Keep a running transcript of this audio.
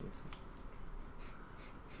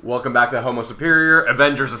Welcome back to Homo Superior,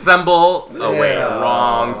 Avengers Assemble. Oh wait,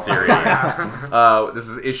 wrong series. This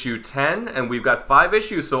is issue 10, and we've got 5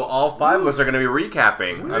 issues, so all 5 of us are going to be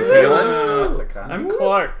recapping. I'm Keelan. I'm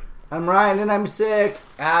Clark. I'm Ryan, and I'm sick.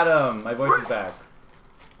 Adam, my voice is back.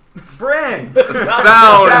 Brent!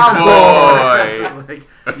 Sound boy!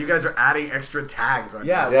 Like, you guys are adding extra tags on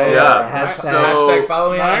Yeah. Hashtag. So- Hashtag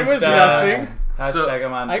follow me on Mine was Insta. nothing. Hashtag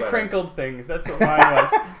I'm on I Twitter. crinkled things. That's what mine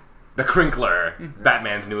was. The Crinkler,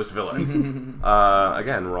 Batman's newest villain.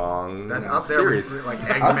 Again, wrong. That's up there series. with like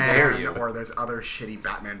dare you. Eggman or those other shitty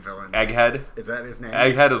Batman villains. Egghead. Is that his name?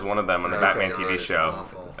 Egghead is one of them on the Okay, Batman God, TV it's show.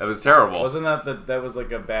 awful. It was terrible. Wasn't that was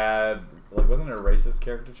like a bad, like wasn't it a racist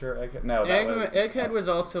caricature? Egghead? No, that was... Egghead was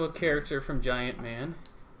also a character from Giant Man.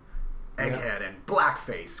 Egghead and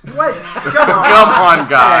blackface. What? Come Come on. on,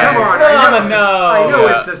 guys. Come on. I know. I know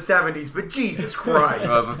Yeah. it's the 70s, but Jesus Christ. It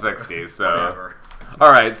was the 60s, so... Whatever.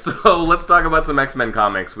 Alright, so let's talk about some X-Men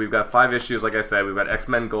comics. We've got 5 issues, like I said. We've got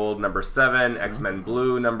X-Men Gold number 7, X-Men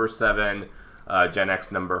Blue number 7, Gen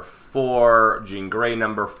X number 4, Jean Grey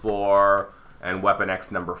number 4, and Weapon X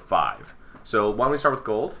number 5. So why don't we start with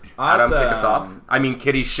Gold? Adam, kick us off. Awesome. I mean,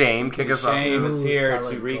 Kitty Shame, kick us off. Shame is here to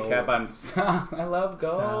solid recap gold. on... I love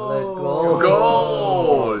gold. Solid gold.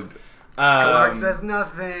 Gold! Clark says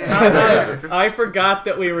nothing. I forgot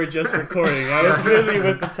that we were just recording. I was busy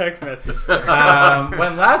with the text message.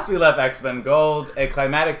 When last we left X-Men Gold, a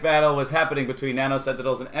climatic battle was happening between Nano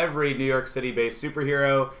Sentinels and every New York City-based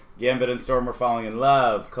superhero. Gambit and Storm were falling in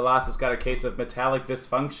love. Colossus got a case of metallic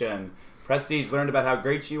dysfunction. Prestige learned about how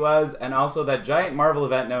great she was, and also that giant Marvel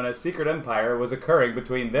event known as Secret Empire was occurring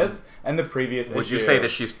between this and the previous issue. Would you say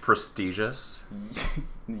that she's prestigious?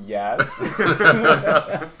 Yes.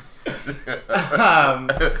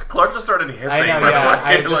 Clark just started hissing. I know, by the yeah.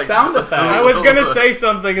 way. It's a sound effect. I was gonna say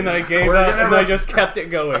something and then I gave We're up gonna and I just kept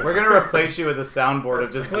it going. We're going to replace you with a soundboard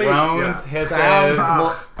of just Please. groans, Yeah. hisses.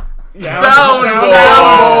 Soundboard!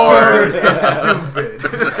 It's stupid.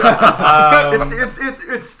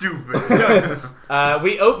 It's stupid.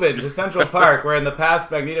 We opened to Central Park, where in the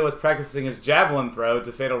past Magneto was practicing his javelin throw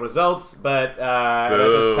to fatal results, but at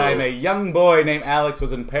this time a young boy named Alex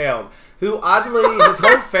was impaled, who oddly, his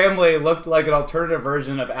whole family looked like an alternative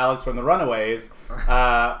version of Alex from the Runaways,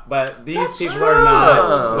 but these people are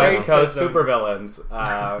not West Coast supervillains.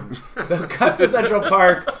 So cut to Central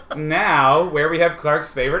Park now, where we have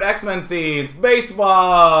Clark's favorite X-Men scenes,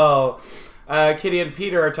 baseball! Kitty and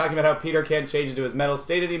Peter are talking about how Peter can't change into his metal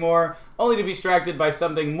state anymore, only to be distracted by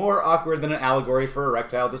something more awkward than an allegory for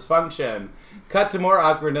erectile dysfunction. Cut to more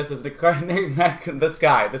awkwardness as the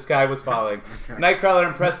sky was falling. Okay. Nightcrawler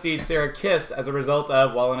and Prestige share a kiss as a result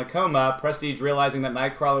of, while in a coma, Prestige realizing that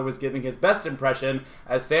Nightcrawler was giving his best impression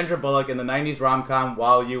as Sandra Bullock in the 90s rom-com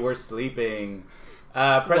While You Were Sleeping.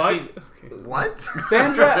 Prestige... What?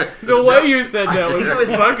 Sandra... The way you said that was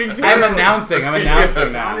fucking too I'm announcing It now.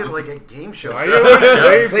 sounded like a game show. Are you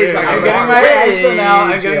sleeping? Please, my I'm God.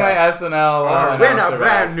 getting my SNL. Win a announcer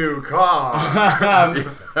brand new car.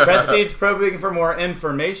 Prestige probing for more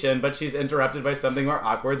information, but she's interrupted by something more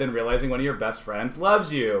awkward than realizing one of your best friends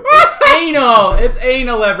loves you. It's anal! It's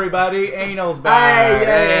anal, everybody! Anal's back!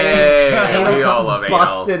 Hey, we all love anal.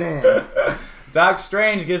 Busting in. Doc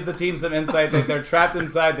Strange gives the team some insight that they're trapped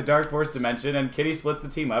inside the Dark Force dimension, and Kitty splits the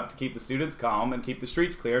team up to keep the students calm and keep the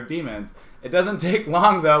streets clear of demons. It doesn't take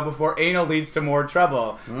long, though, before anal leads to more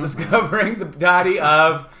trouble. Discovering the body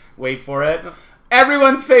of, wait for it,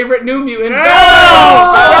 everyone's favorite New Mutant,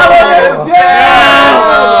 Bello!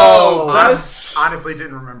 Thus, Honestly,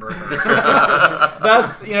 didn't remember.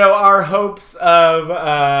 thus, our hopes of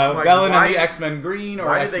Bellin why- and the X-Men Green or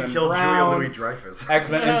Why did X-Men they kill Brown, Julia Louis-Dreyfus?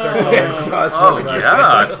 X-Men insert color. Oh,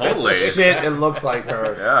 yeah, totally. Shit, it looks like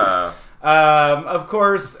her. Yeah. Of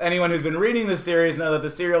course, anyone who's been reading the series knows that the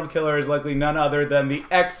serial killer is likely none other than the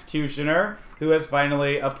Executioner, who has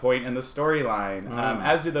finally a point in the storyline.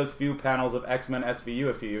 As do those few panels of X-Men SVU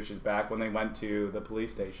a few issues back when they went to the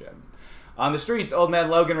police station. On the streets, Old Man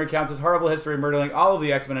Logan recounts his horrible history of murdering all of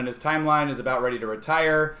the X-Men in his timeline, is about ready to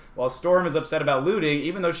retire, while Storm is upset about looting,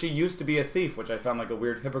 even though she used to be a thief, which I found like a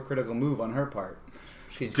weird hypocritical move on her part.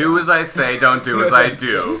 Do as I say, don't do as I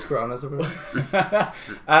do. She's grown as a girl.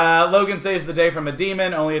 Logan saves the day from a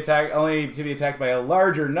demon, only to be attacked by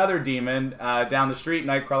another demon down the street.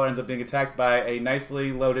 Nightcrawler ends up being attacked by a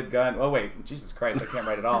nicely loaded gun. Oh wait, Jesus Christ, I can't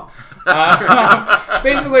write it all.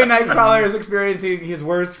 Basically, Nightcrawler is experiencing his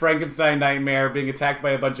worst Frankenstein nightmare, being attacked by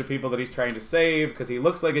a bunch of people that he's trying to save because he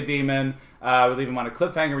looks like a demon. We leave him on a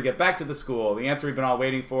cliffhanger. We get back to the school. The answer we've been all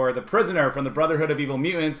waiting for. The prisoner from the Brotherhood of Evil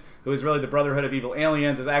Mutants, who is really the Brotherhood of Evil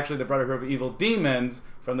Aliens, is actually the Brotherhood of Evil Demons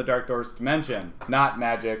from the Dark Doors dimension. Not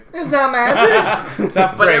magic. It's not magic.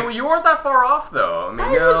 Tough But break. you weren't that far off, though. I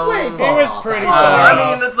mean, I was way He far was off. pretty I far was-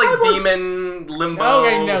 I mean, it's like Demon, Limbo.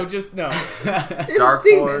 Okay, no, just no. It's Dark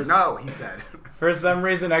demons. Force. No, he said. For some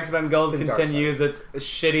reason, X-Men Gold Been continues its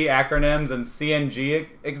shitty acronyms, and CNG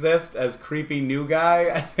exists as creepy new guy,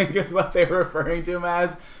 I think is what they were referring to him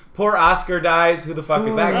as. Poor Oscar dies. Who the fuck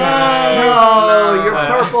is that guy? No, your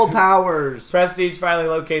Uh, purple powers. Prestige finally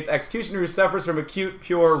locates Executioner, who suffers from acute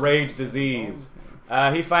pure rage disease.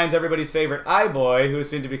 He finds everybody's favorite Eye-Boy, who is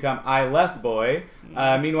soon to become Eye-Less Boy.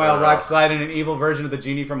 Meanwhile, Rockslide and an evil version of the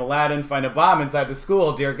genie from Aladdin find a bomb inside the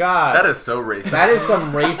school. Dear God. That is so racist. That is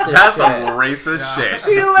some racist That's shit. some racist shit.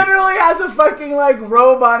 She literally has a fucking,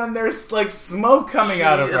 robe on and there's, smoke coming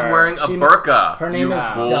out of her. She is wearing a She- burqa. Her name you is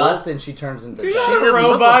fool. Dust, and she turns into She's dust. not She's a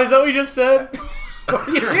robot, Muslim. is that what you just said?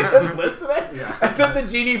 You didn't listen? Yeah. I said the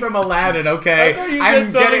genie from Aladdin, okay? I thought you I'm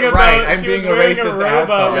said something getting it about right. I'm she being was a wearing a racist robot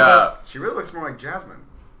asshole. with Yeah. She really looks more like Jasmine.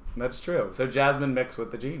 That's true. So Jasmine mixed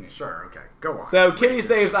with the genie. Sure, okay. Go on. So Kitty Racist.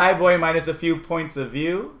 saves Eye-Boy minus a few points of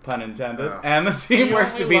view, pun intended, Oh. and the team You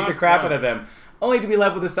works to only beat the lost crap one. out of him, only to be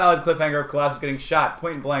left with a solid cliffhanger of Colossus getting shot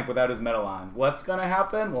point blank without his medal on. What's gonna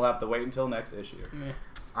happen? We'll have to wait until next issue.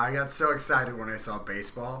 I got so excited when I saw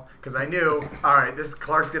baseball because I knew, all right,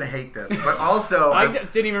 Clark's gonna hate this, but also I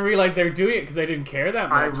just didn't even realize they were doing it because I didn't care that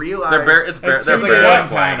much. I realized It's It's they're like barely one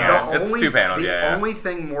playing panel. it. It's two panels, The yeah. only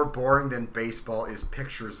thing more boring than baseball is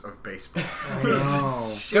pictures of baseball. know.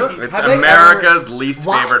 It's Have they America's least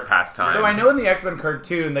Why- favorite pastime. So I know in the X-Men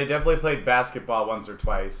cartoon they definitely played basketball once or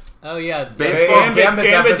twice. Oh yeah, Baseball- Gambit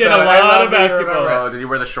did a episode, I lot love of that you basketball. remember. Oh, did he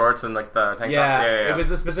wear the shorts and like the tank Yeah, top? Yeah. it was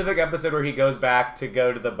the specific episode where he goes back to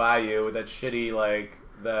go to the bayou with that shitty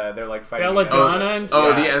they're like fighting. Belladonna and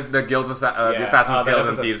stuff. Oh, Yes. the guilds, the Yeah. Assassin's Oh, that Guild and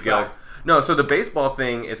episode Thieves Guild. sucked. No, so the baseball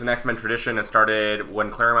thing, it's an X-Men tradition. It started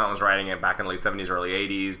when Claremont was writing it back in the late 70s, early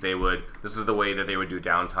 80s. This is the way that they would do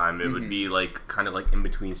downtime. It would be like kind of like in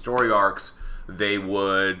between story arcs. They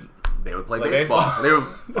would play baseball. They would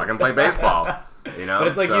fucking play baseball. You know, But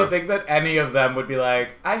it's like So- you think that any of them would be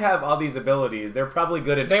like, I have all these abilities. They're probably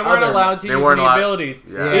good at. They weren't other- allowed to They use weren't any allowed- abilities.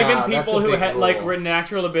 Yeah. Even Yeah, people that's a who big had rule.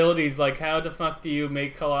 natural abilities, like how the fuck do you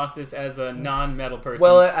make Colossus as a non-metal person?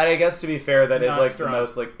 Well, I guess to be fair, that is Not like strong. the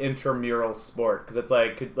most like intramural sport because it's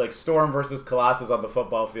like Storm versus Colossus on the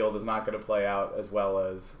football field is not going to play out as well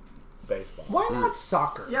as baseball. Why not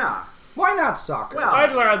soccer? Yeah. Why not soccer? Well,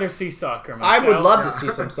 I'd rather see soccer I myself. would love to Yeah.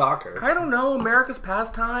 see some soccer. I don't know, America's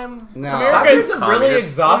pastime. No. Soccer's a really Communist.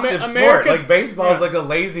 exhaustive sport. America's- Like baseball is yeah. like a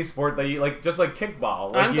lazy sport that you like, just like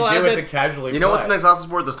kickball. Like I'm you glad do it that- to casually. You know what's play. an exhaustive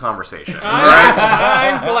sport? This conversation.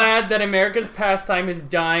 I'm glad that America's pastime is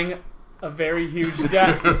dying a very huge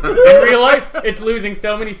death. In real life, it's losing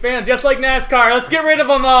so many fans, just like NASCAR. Let's get rid of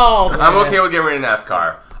them all. I'm okay with getting rid of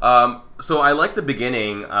NASCAR. So I like the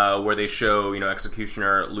beginning where they show,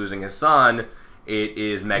 Executioner losing his son. It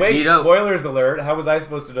is Wait, Magneto. spoilers alert! How was I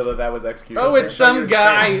supposed to know that that was Executioner? Oh, it's some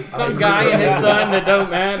guy and his son that don't I'm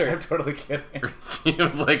matter. totally kidding. He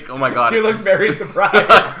was like, oh my god. You looked very surprised.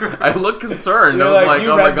 I looked concerned. You're I was like,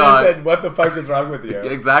 you oh my read god. this and what the fuck is wrong with you?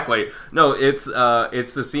 Exactly. No, it's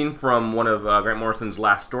the scene from one of Grant Morrison's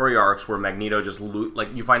last story arcs where Magneto just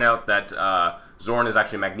you find out that Zorn is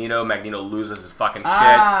actually Magneto. Magneto loses his fucking shit,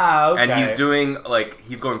 Okay. and he's doing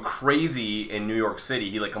he's going crazy in New York City.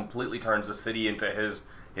 He completely turns the city into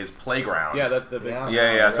his playground. Yeah, that's the big. Yeah.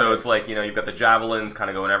 Yeah. So Right. it's like you've got the javelins kind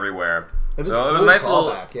of going everywhere. It was So a it was cool a nice little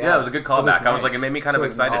callback, yeah. it was a good It was callback. I was like, nice it made me kind of to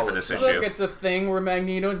excited for acknowledge this that. issue. Look, it's a thing where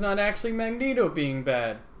Magneto's not actually Magneto being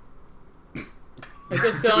bad. I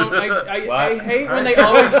just don't. I What? hate when they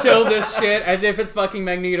always show this shit as if it's fucking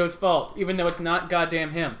Magneto's fault, even though it's not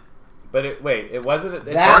goddamn him. But it wasn't. It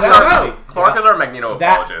That- Clark, no, is our, no. Clark is our Magneto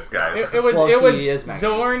That- apologist, guys. It was Well, it was he is Magneto.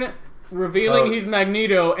 Zorn revealing Oh. he's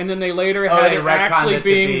Magneto, and then they later Oh, had they it retconned actually it to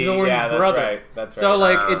being be- Zorn's yeah, that's brother. right, that's So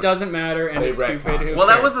right. it doesn't matter, and They it's stupid. retconned. Who Well,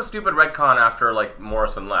 that cares? was a stupid retcon after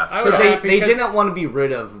Morrison left. I was Because happy they because- didn't want to be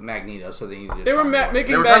rid of Magneto, so they needed to They were find one.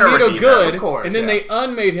 making They were trying to Magneto redeem good, him. Of course, and then yeah. they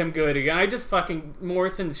unmade him good again. I just fucking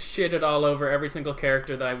Morrison shitted all over every single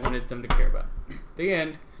character that I wanted them to care about. The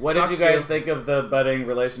end. What did Fuck you guys think of the budding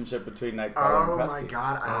relationship between Nightcrawler Oh and my Prestige?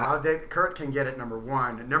 god, I loved it. Kurt can get it, number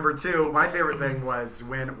one. Number two, my favorite thing was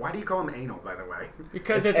why do you call him anal, by the way?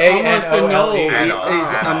 Because It's it's almost a A-N-O-L-E. null. Anal.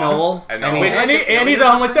 He's a knoll. I know. And Which- And he's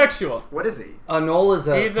a homosexual. What is he? a knoll is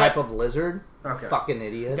a He's a- type of lizard. Okay. Fucking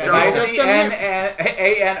idiot. So-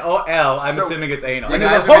 ICNANOL. I'm So- assuming it's anal. You And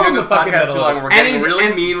guys there's have a been hole doing in the this fucking podcast middle. too long. We're And getting he's- really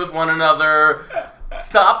and- mean with one another.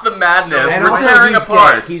 Stop the madness. And We're also, tearing he's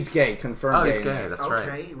apart. Gay. He's gay. Confirmed Oh, he's gay. gay. That's right.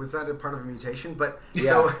 Okay, was that a part of a mutation? But Yeah.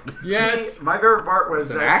 so Yes. my favorite part was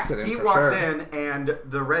It's an that accident, he for walks sure. in and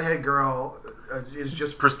the redhead girl is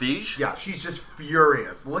just Prestige? yeah, she's just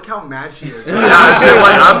furious. Look how mad she is. Yeah, she's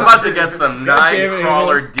like, I'm about to get some God damn it,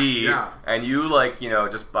 Nightcrawler D, Yeah. and you, like,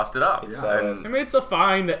 just bust it up. Yeah. And I mean, it's a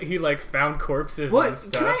fine that he like found corpses and What?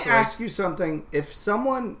 stuff. Can I like- ask you something? If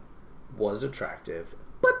someone was attractive,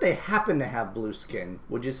 but they happen to have blue skin,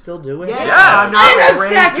 would you still do it? Yes. Yes. I'm not In a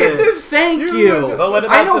racist. second. Thank you. But what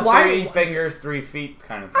I about know the why. 3 fingers, 3 feet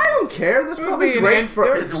kind of thing? I don't care. That's It would probably be an great ant- for.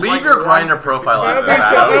 there- It's leave like your one- grinder profile out That'd of be this.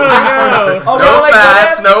 so, Adam. oh, Oh, No no, like,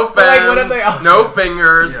 fats, what no if- but, like, what if fins, they also- no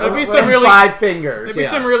fingers. Yeah. There'd be Like some really, 5 fingers. there'd be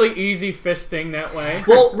Yeah. some really easy fisting that way.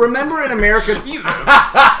 Well, remember in American Jesus.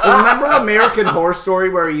 remember American Horror Story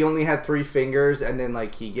where he only had 3 fingers and then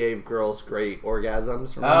like he gave girls great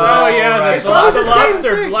orgasms? Remember? Oh yeah, right. the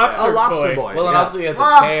lobster Lobster boy. boy. Well, and yeah. also he has a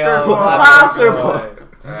Lobster tail. boy. Lobster boy.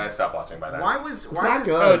 I stopped watching by then. Why was It's why not was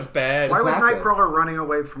good. Oh, it's bad. why It's was not good. Nightcrawler running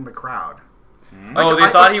away from the crowd? Oh, they I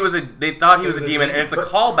thought thought- he was a. They thought he was a demon, and it's a but-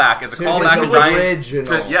 callback. It's a To callback his to Giant.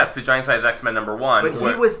 original. To Giant Size X-Men #1. But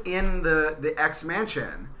he was in the X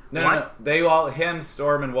Mansion. No, Why- no, no. They all, him,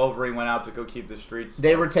 Storm, and Wolverine went out to go keep the streets.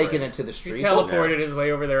 They were free. taking it to the He streets. teleported his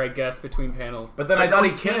way over there, I guess, between panels. But then But I thought no, he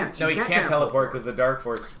he can't. can't. No, You he can't can't teleport teleport. because the Dark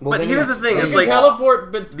Force. Well, But then here's you- the thing, You it's can like-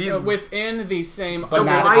 teleport, but these- within the same. So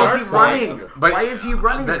not why outside is he running? of it. But Why is he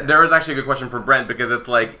running? There is actually a good question for Brent because it's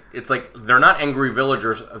like they're not angry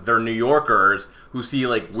villagers, they're New Yorkers who see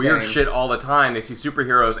like weird Same. shit all the time. They see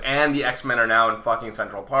superheroes, and the X-Men are now in fucking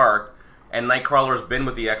Central Park, and Nightcrawler's been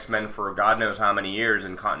with the X-Men for God knows how many years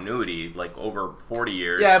in continuity, like over 40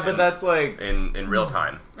 years. Yeah, but in, that's like. in real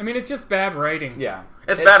time. I mean, it's just bad writing. Yeah.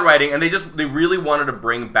 It's bad writing, and they really wanted to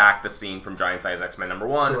bring back the scene from Giant Size X-Men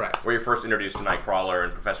 #1, Correct. where you're first introduced to Nightcrawler,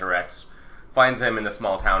 and Professor X finds him in a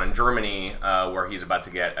small town in Germany, where he's about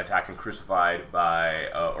to get attacked and crucified by,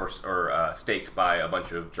 or staked by a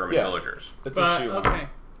bunch of German Yeah. villagers. It's But a shoe. okay.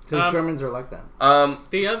 Because Germans are like that.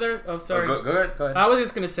 The other. Oh, sorry. Go ahead. I was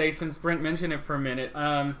just gonna say, since Brent mentioned it for a minute,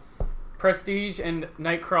 Prestige and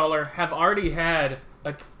Nightcrawler have already had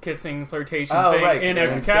a kissing flirtation Oh, thing right, in in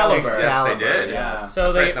Excalibur. Excalibur. Yes, they Excalibur, did. yeah. So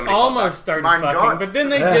That's they right, somebody called almost that. started Mein fucking, Gott. but then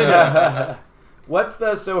they didn't. What's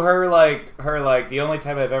the so her the only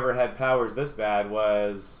time I've ever had powers this bad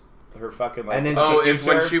was her fucking like. And then Oh, she- it's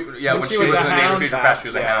when she When when she she was was a in the Days of hound. Future Past. She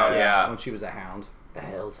was a Yeah, hound. yeah. Yeah. When she was a hound. The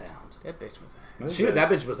hell's hound. That bitch was. That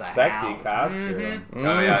bitch was a sexy hound. costume. Oh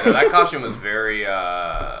yeah, no, that costume was very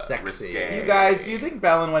Sexy. risque. You guys, do you think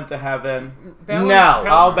Belen went to heaven? No.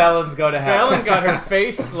 All Belens go to heaven. Belen got her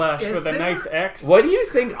face slashed Is with a there- nice X. What do you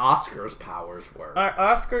think Oscar's powers were?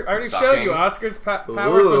 Oscar, I already Sucking. showed you. Oscar's powers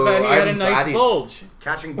was that he had a I'm nice glad he- bulge.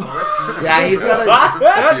 Catching bullets. Yeah, he's got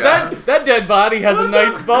a. That dead body has a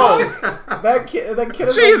nice bulge. That kid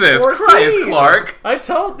is Jesus like 14. Christ, Clark! I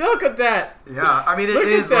told. Look at that. Yeah, I mean it Look at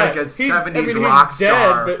is like that. a '70s he's rock dead,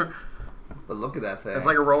 star. but But look at that thing. It's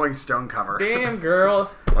like a Rolling Stone cover. damn girl.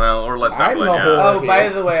 Well, or Led I'm Zeppelin. the Yeah. whole- Oh, by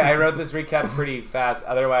the way, I wrote this recap pretty fast.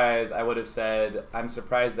 Otherwise, I would have said, I'm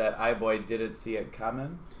surprised that iBoy didn't see it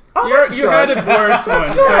coming. Oh, You that's had a good. worse one.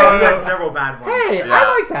 good. You had So, several bad ones. Hey, Yeah.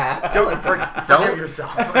 I like that. I Don't like that. forgive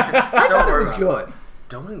yourself. I thought it was good.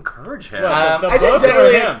 Don't encourage him. Well, the I did book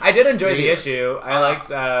generally, or him? I did enjoy the Me. issue. I liked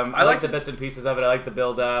liked the it. bits and pieces of it. I liked the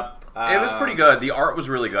build up. It was pretty good. The art was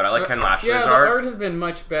really good. I like Ken Lashley's yeah, the art. art has been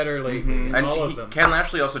much better lately. In And all of them. Ken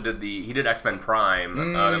Lashley also did he did X-Men Prime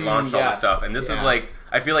that launched all the yes. stuff, and this is Yeah. like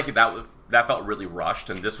I feel like that felt really rushed,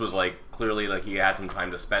 and this was like clearly like he had some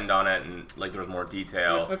time to spend on it, and like there was more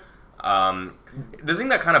detail. The thing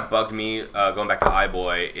that kind of bugged me going back to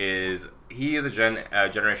iBoy is he is a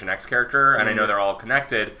Generation X character, and I know they're all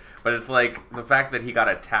connected. But it's like the fact that he got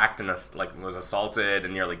attacked and was assaulted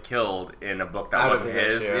and nearly killed in a book that That was wasn't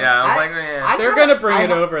his his. issue. Yeah, I was like, eh. They're gonna bring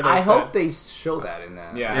it over, they I said. hope they show that in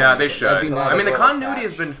that. Yeah. Yeah, they should. That'd be nice. I mean, the Little continuity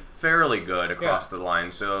has patch. been fairly good across the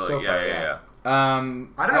line. So, So yeah, far, yeah.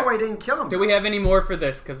 I don't know why he didn't kill him. Do we have any more for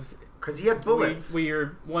this? Because Because he had bullets. we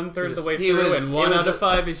are 1/3 of the way He through, was- and it 1 was out of a-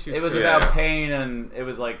 5 issues. It was still. Yeah. about pain, and it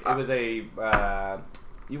was like it was a.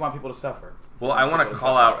 You want people to suffer. Well, I want to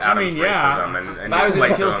call out Adam's mean, yeah. racism and If I was just going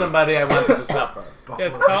like to kill somebody, I want them to suffer.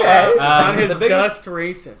 Yes, Buffalo. call out on Um, his the biggest- dust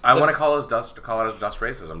racist. I want to call out his dust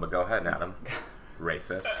racism, but go ahead, Adam.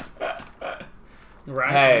 Racist. Right.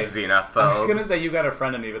 Hey. I was Xenophobe. gonna say You Got a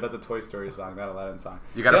Friend in Me, but that's a Toy Story song, not a Aladdin song.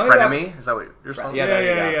 You got The a only friend of wrap- me? Is that what you're saying? Yeah, there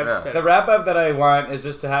you go. That's Yeah. better. The wrap up that I want is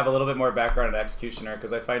just to have a little bit more background on Executioner,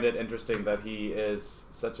 because I find it interesting that he is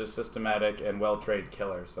such a systematic and well-trained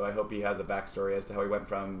killer. So I hope he has a backstory as to how he went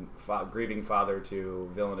from grieving father to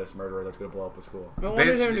villainous murderer that's going to blow up a school. I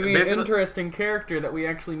wanted him to be an Basically- interesting character that we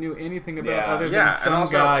actually knew anything about Yeah. other than Yeah, some and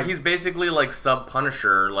also guy. he's basically like sub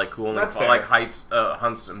Punisher, like who only That's fair. like hunts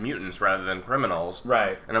mutants rather than criminals.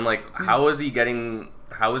 Right. And I'm like, how is he kicking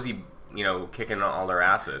all their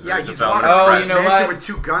asses? Yeah, His he's development walking is around you the know mansion what? with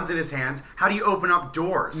 2 guns in his hands. How do you open up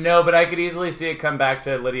doors? No, but I could easily see it come back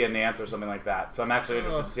to Lydia Nance or something like that. So I'm actually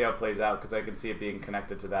interested to see how it plays out, because I can see it being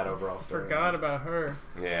connected to that overall story. Forgot about her.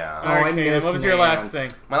 Yeah. All right, I Kaden, miss what was your last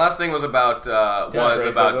Nance. thing? My last thing was about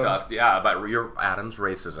racism. about your Adam's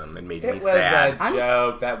racism. It made It me was sad. a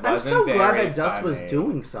joke. That I'm wasn't so glad very that Dust was funny.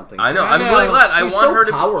 doing something. I know. I I'm know. really glad. I She's want so her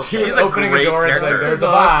to. powerful. She She's was a opening great a door and character. said, "There's a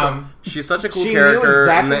Awesome. bomb." She's such a cool She character. knew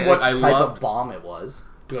exactly and what I type loved. of bomb it was.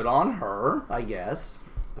 Good on her, I guess.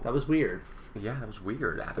 That was weird. Yeah, that was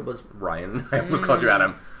weird. Adam. It was- Ryan. I almost called you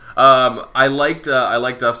Adam. I liked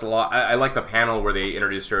Dust a lot. I liked the panel where they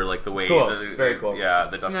introduced her, like the way. cool. The, It's very cool. Yeah,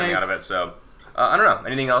 the dust coming nice. out of it. So I don't know.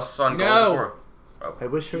 Anything else on No. Gold before? I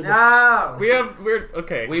wish her. No. We're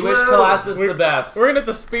okay. We wish Whoa. Colossus We're- the best. We're gonna have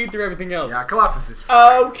to speed through everything else. Yeah, Colossus is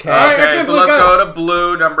fine. Okay. Alright, Okay, X-Men so Blue, let's go. go to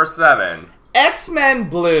Blue number 7. X-Men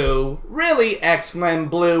Blue, really X-Men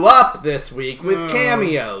blew up this week with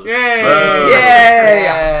cameos. Yay! Boo. Yay!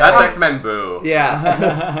 That's X-Men Boo.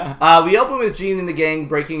 Yeah. We open with Jean and the gang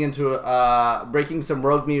breaking some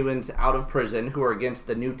rogue mutants out of prison who are against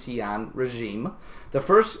the new Tian regime. The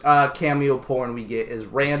first cameo porn we get is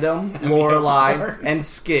Random, Lorelei, and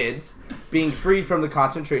Skids being freed from the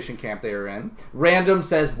concentration camp they are in. Random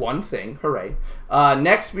says one thing, hooray.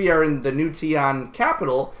 Next, we are in the new Tian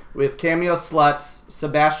capital with cameo sluts,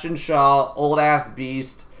 Sebastian Shaw, Old Ass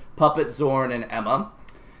Beast, Puppet Zorn, and Emma.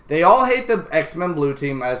 They all hate the X-Men Blue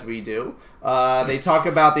team, as we do. They talk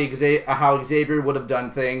about how Xavier would have done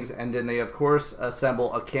things, and then they, of course,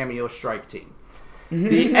 assemble a cameo strike team.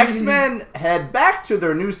 The X-Men head back to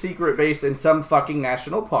their new secret base in some fucking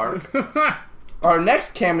national park. Our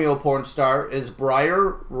next cameo porn star is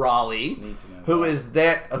Briar Raleigh, who is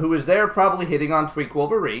there probably hitting on Tweak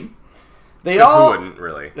Wolverine. They all Who wouldn't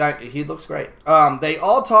really? he looks great. They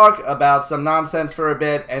all talk about some nonsense for a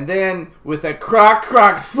bit, and then with a croc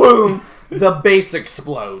boom, the base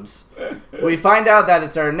explodes. We find out that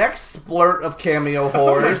it's our next splurt of cameo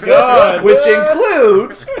horrors, God. which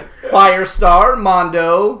includes Firestar,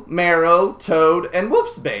 Mondo, Marrow, Toad, and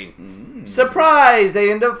Wolfsbane. Surprise!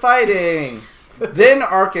 They end up fighting. Then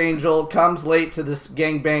Archangel comes late to this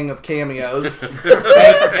gangbang of cameos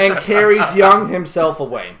and carries Young himself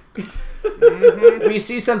away. We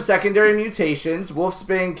see some secondary mutations.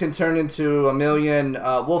 Wolfsbane can turn into a million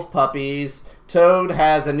wolf puppies. Toad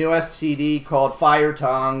has a new STD called Fire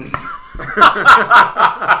Tongues.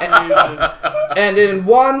 And in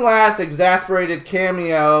one last exasperated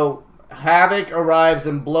cameo, Havoc arrives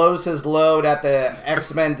and blows his load at the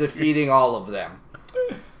X-Men, defeating all of them.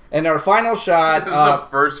 And our final shot. This is a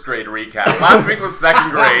first grade recap. Last week was second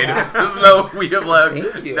grade. This is how we have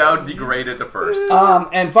Thank you. now degraded to first.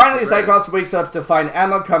 And finally, Cyclops wakes up to find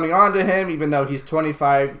Emma coming on to him, even though he's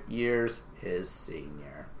 25 years his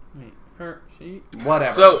senior. Her, she.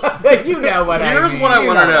 Whatever. So You know what I here's mean. what I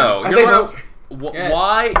want to know. I Here's think what I- Yes.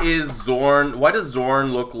 Why does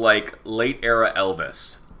Zorn look like late era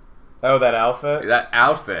Elvis? Oh, that outfit? That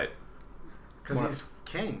outfit. Because he's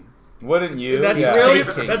king. Wouldn't you? That's Yeah. really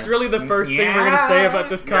Fake King. that's really the first thing we're gonna say about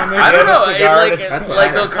this comic. I don't Yeah, know. the cigar artist. That's what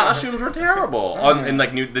Like I- the costumes were terrible in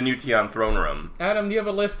like the new Tian throne room. Adam, do you have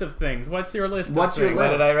a list of things? What's your list? What's of your things? What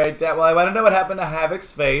did I write down? Well, I want to know what happened to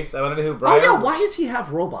Havoc's face. I want to know who Brian... Oh yeah, why does he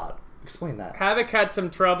have robot? Explain that. Havoc had some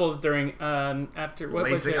troubles during after what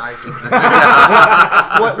was LASIK it? eye surgery.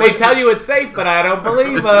 What, They tell you it's safe, but I don't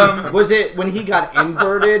believe them. was it when he got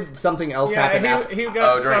inverted? Something else happened Yeah, after. he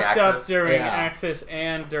got during fucked up Axis? during Yeah. Axis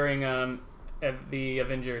and during the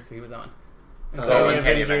Avengers he was on. So The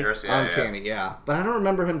Uncanny Avengers, yeah, Uncanny, yeah. But I don't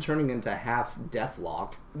remember him turning into half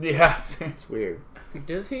Deathlock. Yes. It's weird.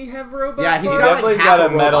 Does he have robot? Yeah, he's He parts? got, definitely like, got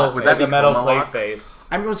half a a metal, robot Would face. that like be a metal Mohawk? plate face.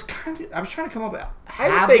 I was trying to come up with I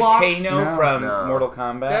would say Havelock? Kano No. from No. Mortal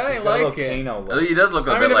Kombat. Yeah, I He's got a like little it. Kano look. He does look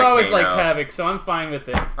a I bit mean, I've like always Kano. liked Havoc, so I'm fine with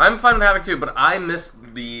it. I'm fine with Havoc too, but I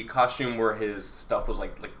missed the costume where his stuff was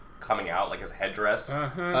like coming out, like his headdress,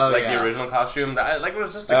 Uh-huh. Oh, like yeah. the original costume. That it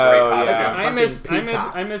was just a Oh, great costume. yeah. Like a I missed fucking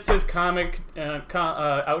peacock. his comic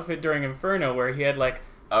outfit during Inferno where he had like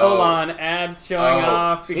full on abs showing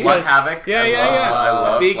off. Slut Because, Havoc. Yeah, I yeah, love- yeah. I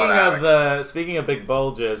love Slut Havoc. Speaking of big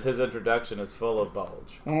bulges, his introduction is full of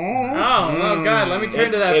bulge. Oh God, let me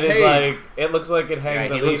turn to that It page. is like it looks like it hangs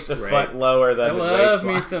Yeah, he at least a looks great. foot lower I than his love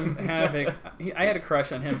me waistline. some Havoc. I had a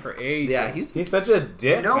crush on him for ages. Yeah, he's He's such a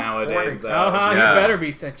dick No porn nowadays. exists. Though. Uh-huh, Yeah. he better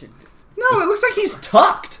be such a... no. It looks like he's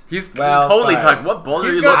tucked. He's Well, totally fine. tucked. What bulge are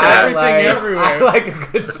He's you got looking at? everything everywhere. I like a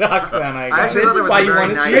good tuck then, I I guess. actually This thought is it why was you very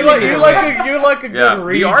wanted nice. to- You like a good Yeah,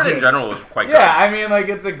 region. the art in general is quite good. Yeah, I mean, like,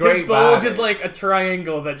 it's a great His bulge body. is like a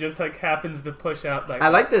triangle that just like happens to push out like... I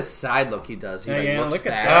like this side look he does. He Yeah, like, yeah, looks look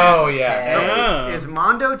at back. that. Oh, yeah. So Yeah. is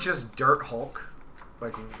Mondo just Dirt Hulk?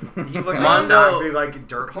 Like he looks Mondo- exactly like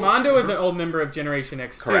Dirt Hulk. Mondo is an old member of Generation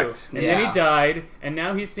X too, Correct. and then Yeah. he died, and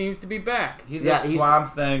now he seems to be back. He's Yeah, a he's-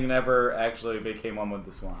 swamp thing, never actually became one with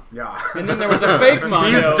the swamp. Yeah. And then there was a fake Mondo.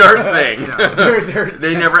 He's dirt thing. Yeah.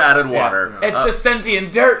 They never added water. It's just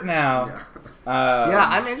sentient dirt now. Yeah,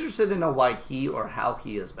 I'm interested to know why he or how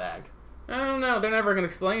he is back. I don't know. They're never gonna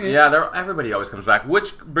explain it. Yeah, everybody always comes back.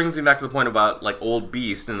 Which brings me back to the point about like old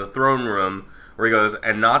Beast in the throne room, where he goes,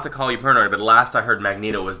 "And not to call you paranoid, but last I heard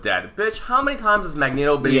Magneto was dead." Bitch, how many times has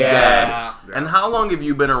Magneto been Yeah. dead? And how long have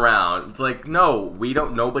you been around? It's like, no, we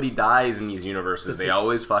don't. Nobody dies in these universes. They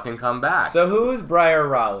always fucking come back. So who is Briar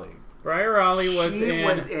Raleigh? Briar Raleigh was She in.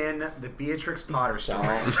 was in the Beatrix Potter story.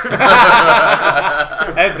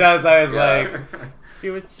 It does. I was like, She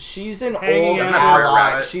was. She's an Hanging old out.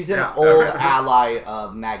 ally. Right. She's an Yeah. old Okay. ally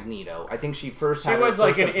of Magneto. I think she first She had. was her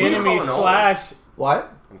like first an appearance- enemy an old. slash.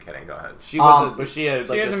 What? I'm kidding. Go ahead. she was. Um, Was she a? She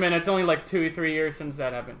Like hasn't a, been. It's only like 2-3 years since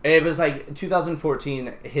that happened. It was like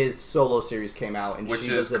 2014. His solo series came out, and Which she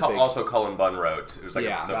is was a big. also Cullen Bunn wrote. It was like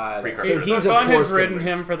Yeah. the precursor. So to he's that. a- Bunn course has written gonna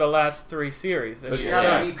be- him for the last 3 series. That Does she she have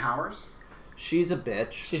has. any powers? She's a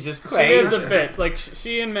bitch. she's just She crazy. is a bit like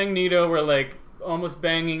she and Magneto were like almost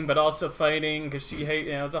banging, but also fighting because she hate.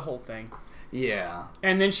 You know, it's a whole thing. Yeah.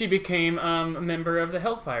 And then she became a member of the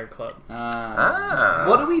Hellfire Club. Ah.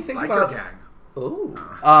 What do we think Like about? her gang. Ooh.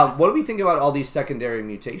 What do we think about all these secondary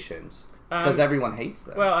mutations? Because everyone hates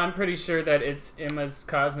them. Well, I'm pretty sure that it's Emma's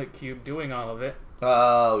cosmic cube doing all of it.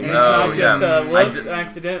 Oh And yeah. it's not Oh, just yeah. a whoops didn't-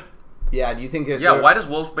 accident. Yeah. Do you think it? Yeah, why does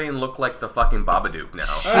Wolfsbane look like the fucking Babadook now?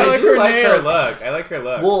 I like her nails. look. I like her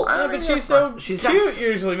look. Well, I Yeah, mean, but she's that's so fine. She's got cute s-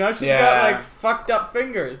 usually. Now she's Yeah. got like fucked up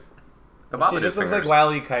fingers. The she Babadook just looks like fingers.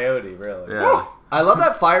 Wile E. Coyote, really. Yeah. I love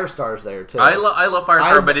that Firestar's there too. I love Firestar,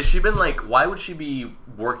 I- but has she been like? Why would she be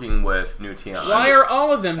working with New Tian? Why are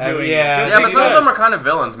all of them doing yeah. it? Just Yeah, but some of because. them are kind of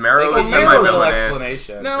villains. Marrow They is can use a little semi-villainous.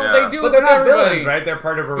 explanation. No, Yeah. they do But it they're with not everybody. villains, right? They're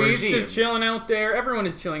part of a Beast regime. is chilling out there. Everyone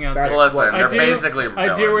is chilling out That's there. Well, listen, what- they're I do- basically I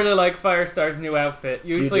do villains. really like Firestar's new outfit.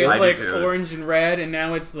 Usually do? it's I do like too. orange and red, and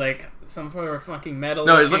now it's like some sort of fucking metal.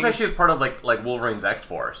 No, it looking- looked like she was part of like Wolverine's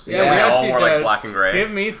X-Force. Yeah, Yeah, they all she wore does. like black and gray.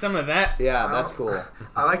 Give me some of that. Yeah, that's cool.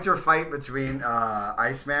 I liked her fight between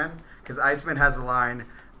Iceman, because Iceman has the line,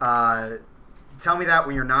 "Tell me that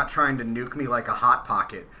when you're not trying to nuke me like a hot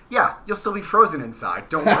pocket." Yeah, you'll still be frozen inside.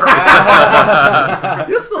 Don't worry.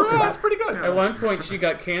 You're still Oh, that's pretty good. At one point, she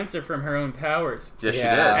got cancer from her own powers. Yes,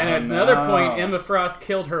 Yeah. she And did. at another no. point, Emma Frost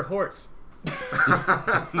killed her horse.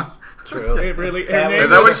 True. It really. her That name Is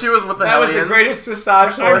that when she was with the That was the Hellions? greatest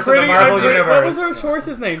dressage I'm horse in the pretty- Marvel I'm pretty- universe. What was her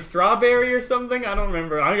horse's name? Strawberry or something? I don't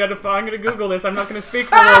remember. I'm gonna Google this. I'm not gonna speak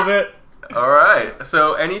for a little bit. All right.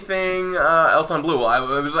 So, anything else on Blue? Well, I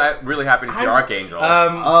was really happy to see Archangel.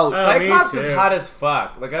 Oh, Cyclops me is too. hot as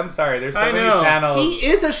fuck. Like, I'm sorry, there's so I many know. panels. he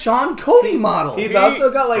is a Sean Cody model. He's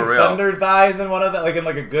also got like For real. thunder thighs in one of them, like in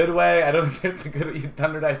like a good way. I don't think it's a good.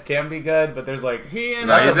 Thunder thighs can be good, but there's like He and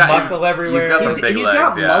No, lots he's of got- muscle everywhere. he's got some He's big legs,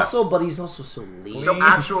 got yeah. muscle, but he's also so lean. So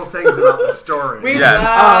actual things about the story. We Yes.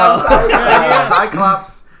 love Yeah.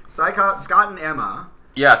 Cyclops, Scott and Emma.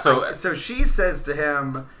 yeah. So So she says to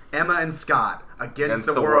him, "Emma and Scott against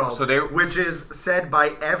the the world," world. So they- which is said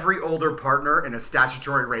by every older partner in a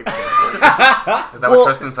statutory rape case. is that Well- what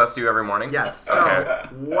Tristan says to you every morning? Yes. So Okay.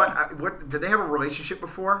 what did they have a relationship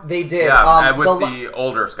before? They did. Yeah, with the the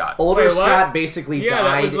older Scott. older Wait, what? Scott basically Yeah, that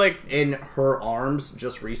died was like- in her arms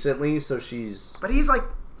just recently, so she's But he's like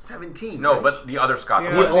 17. No, right? but the other Scott. Yeah,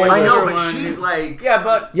 the one- the I know, older but one. she's like. Yeah,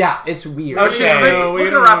 but yeah, it's weird. Okay. She's creepy. No, we Look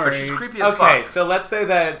at her don't outfit. worry. She's creepy as okay. fuck. So let's say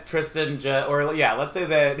that Tristan, let's say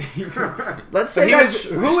that. Let's So say he that was,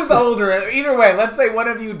 who was older? Either way, let's say one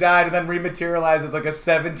of you died and then rematerialized as like a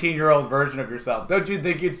 17-year-old version of yourself. Don't you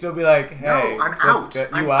think you'd still be like, hey, No, I'm that's out. good.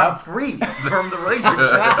 I'm, You I'm up? free from the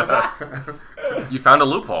relationship. You found a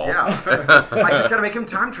loophole. Yeah. I just gotta make him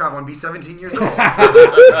time travel and be 17 years old.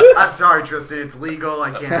 I'm sorry, Tristan. It's legal.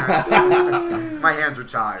 I can't. My hands are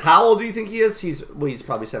tied. How old do you think he is? He's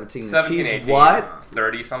probably 17. 17, She's 18. what?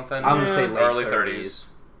 30 something. I'm gonna say late early 30s.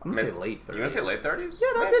 I'm gonna say late 30s. You're gonna say late 30s? Yeah,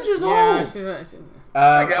 that bitch is Yeah, old. She was She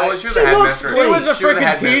a looks headmistress. great. She was a She was freaking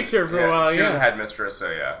headmis- teacher for a while, She was a yeah. headmistress, so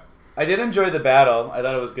yeah. I did enjoy the battle. I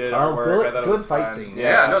thought it was good artwork. good- I thought it good was fight fun. scene.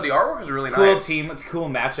 Yeah, no, the artwork was really Cool nice. team. It's cool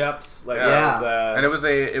matchups. Like Yeah. Yeah. it was,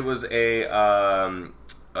 And it was a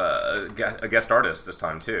guest artist this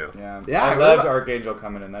time too. Yeah, I I loved really- Archangel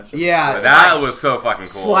coming in that shit. Yeah, That slice. was so fucking cool.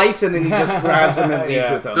 Slice, and then he just grabs him and leaves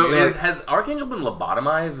Yeah. with him. So Yeah. has Archangel been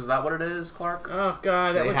lobotomized? Is that what it is, Clark? Oh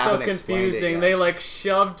god, that They was so haven't explained it confusing. yet. They like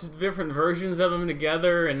shoved different versions of him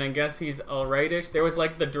together, and I guess he's alrightish. There was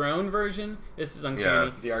like the drone version. This is uncanny.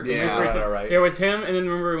 Yeah. The Archangel Yeah. was alright. There was him, and then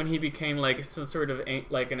remember when he became like some sort of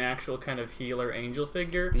like an actual kind of healer angel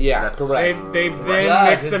figure. Yeah, That's- correct. They've then Blood,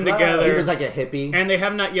 mixed his them blood. together, He was like a hippie. and they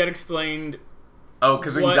have not yet explained Oh,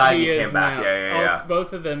 because when what he died, he he is came back. now. Yeah.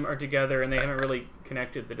 Both of them are together, and they haven't really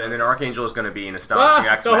connected the dots. And then Archangel is going to be an astonishing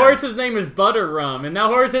Ah, X-Men. the horse's name is Butter Rum, and that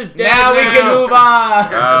horse is dead. Now we can move on.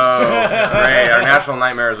 Oh, great! Our national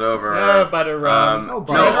nightmare is over. Oh, Butter Rum. Oh, no,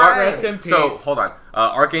 Butter Rest- Rum. rest in peace. So hold on.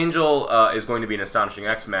 Archangel is going to be an astonishing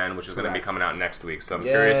X-Men, which is going to be Correct. coming out next week. So I'm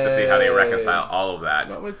curious to see how they Yay. reconcile all of that.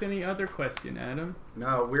 What was any other question, Adam?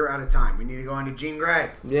 No, we're out of time. We need to go on to Jean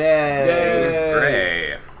Grey. Yay.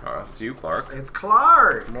 Great. It's you, Clark. It's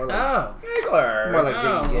Clark. More like, Oh. more like Oh,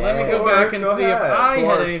 Jean. well, let me go Yeah. back and Go see if ahead. I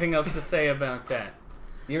Clark. had anything else to say about that.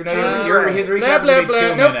 His Blah, recap's blah, gonna be blah. 2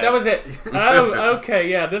 Nope, minutes. that was it. Oh, okay,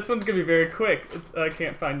 yeah, this one's gonna be very quick. I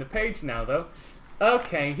can't find the page now, though.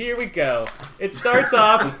 Okay, here we go. It starts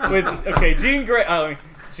off with, Jean Grey.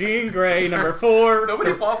 Jean Grey, number 4. So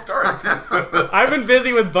many false starts. I've been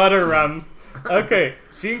busy with Butter Rum. Okay,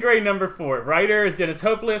 Jean Grey, number 4. Writer is Dennis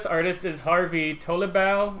Hopeless. Artist is Harvey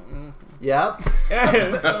Tolibau. Yep.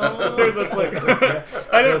 There's a slip.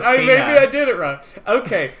 Maybe I did it wrong.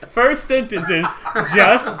 Okay, first sentence is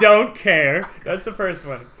just don't care. That's the first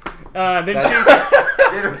one. Then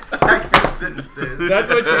Second sentences. that's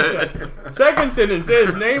what she says. Second sentence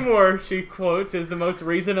is Namor, she quotes, is the most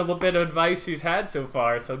reasonable bit of advice she's had so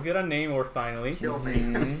far. So good on Namor finally. Kill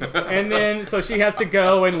me. And then so she has to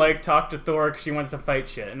go and like talk to Thor because she wants to fight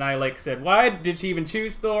shit. And I like said, why did she even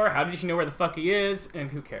choose Thor? How did she know where the fuck he is?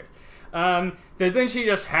 And who cares? Then she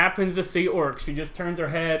just happens to see orcs. She just turns her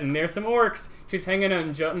head and there's some orcs. She's hanging out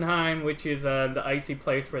in Jotunheim, which is the icy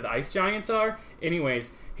place where the ice giants are.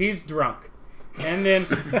 Anyways, he's drunk. And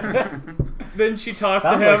then she talks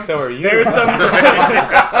Sounds to him. like so are you.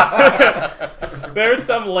 There's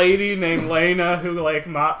some lady named Lena who like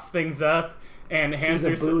mops things up and hands She's a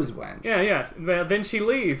her some- booze wench. Yeah. Well, then she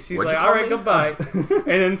leaves. She's What'd like, you "All call right, me?"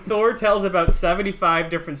 goodbye." And then Thor tells about 75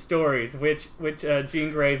 different stories, which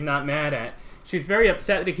Jean Grey's not mad at. She's very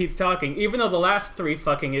upset that he keeps talking, even though the last 3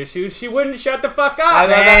 fucking issues she wouldn't shut the fuck up.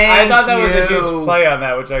 I thought that was a Thank you. huge play on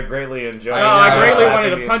that, which I greatly enjoyed. Oh, I greatly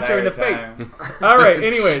Laughing wanted to punch her in the entire face. time. All right,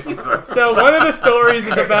 anyways. So one of the stories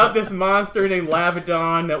is about this monster named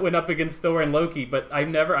Lavadon that went up against Thor and Loki, but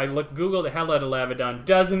Googled the hell out of Lavadon.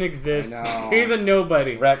 Doesn't exist. I know. He's a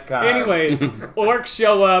nobody. Retcon. Anyways, orcs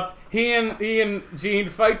show up. He and Jean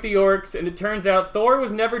fight the orcs, and it turns out Thor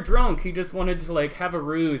was never drunk. He just wanted to like have a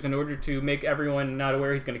ruse in order to make everyone not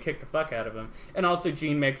aware he's going to kick the fuck out of him. And also,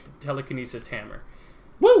 Jean makes the telekinesis hammer.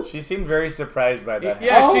 Woo! She seemed very surprised by that.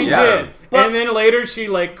 Yeah, Oh, she yeah. did. But- And then later she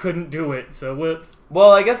like couldn't do it. So whoops.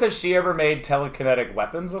 Well, I guess has she ever made telekinetic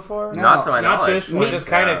weapons before? No. Not to my Not knowledge. this one. Which is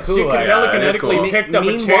kinda cool. She could Yeah, it is telekinetically cool. picked up a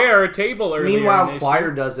Meanwhile- chair or a table earlier. in Meanwhile, the issue.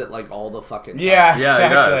 Choir does it like all the fucking time. Yeah, Yeah, he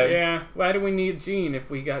exactly. does. Yeah. Why do we need Jean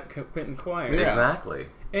if we got Quentin Quire? Yeah. Exactly.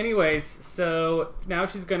 Anyways, so now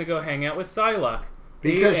she's gonna go hang out with Psylocke.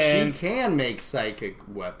 Because And- she can make psychic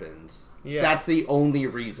weapons. Yeah. That's the only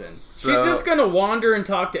reason. She's just gonna wander and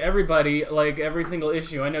talk to everybody like every single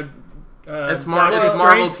issue. I know. It's Doctor Marvel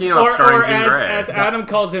Strange- team-up starring Jean as, Grey. as Adam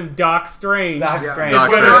calls him, Doc Strange. Doc Yeah. Strange. Doc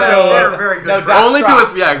It's gonna Strange. show They're up. very good No, friends. Doc Only to Straw.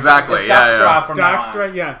 us, yeah, exactly. It's Yeah, Doc Straw yeah. from Doc now on.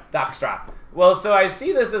 Strange, yeah. Doc Strap. Well, so I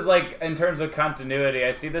see this as like in terms of continuity.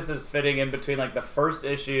 I see this as fitting in between like the first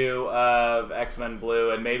issue of X-Men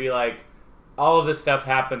Blue and maybe like all of this stuff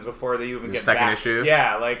happens before they even The get second back. issue?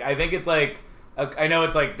 Yeah, like I think it's like I know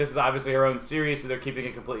it's like this is obviously her own series, so they're keeping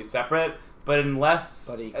it completely separate. But unless,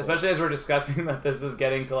 But equal. especially as we're discussing that this is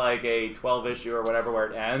getting to like a 12 issue or whatever where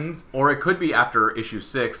it ends. Or it could be after issue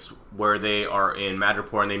 6, where they are in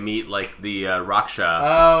Madripoor and they meet like the Raksha.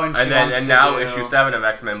 Oh, and she and then wants and to now do- issue 7 of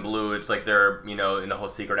X-Men Blue, it's like they're in the whole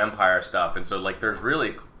Secret Empire stuff, and so like there's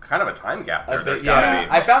really kind of a time gap there. There's gotta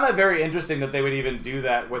be. I found that very interesting that they would even do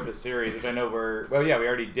that with the series, which I know we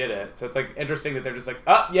already did it. So it's like interesting that they're just like,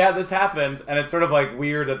 oh yeah, this happened, and it's sort of like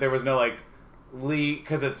weird that there was no like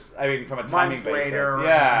because it's, I mean, from a timing Months basis. later, or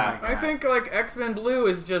yeah. anything like I think like X-Men Blue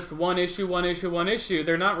is just one issue.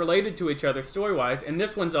 They're not related to each other story-wise, and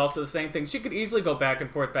this one's also the same thing. She could easily go back and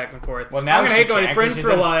forth. Well, now I'm gonna she hate going to can't, friends 'cause for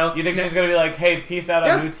she's a while. You think she's gonna be like, "Hey, peace out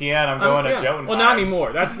on UTN. I'm going to Jotunheim." Well, not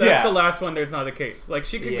anymore. That's Yeah. the last one. There's not the case. Like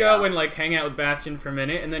she could Yeah. go and like hang out with Bastion for a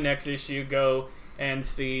minute, and the next issue go and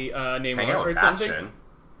see Hang Namor out or with something. Bastion.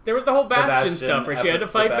 There was the whole Bastion Bastion stuff where she had to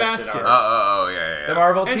episode- fight the Bastion Bastion. arc. Yeah. The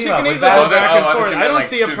Marvel And team she up can was easily that go was- back oh, and I forth. thought you I meant, don't like,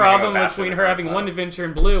 see a shooting problem about between Bastion her or having something. one adventure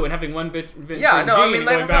in Blue and having one adventure Yeah, in no, I Jean mean, and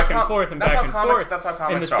going that's back how and com- forth and that's back how and comics- forth that's how in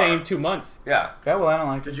comics the are. same 2 months. Yeah. Okay, well, I don't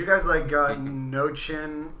like. Did you guys like No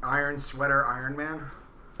Chin Iron Sweater Iron Man?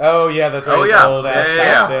 Oh yeah, that's Oh, his yeah. old ass Yeah, yeah,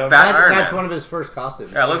 yeah. costume. Fat Iron That's Man. one of his first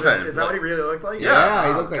costumes. Yeah, listen. Is that what he really looked like? Yeah. he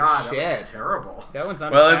Oh, looked like God, shit. that was terrible. That one's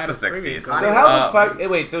not Well, as it's bad the as 60s. previous. So So how Uh, the fuck?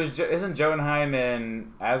 Wait, so isn't Jotunheim in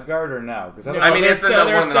Asgard or no? Because No, I mean, there's, it's in the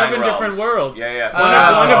there's one of the nine 7 different realms. worlds. Yeah. So One,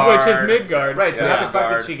 there's one of which is Asgard. Midgard. right. So Yeah. how the fuck did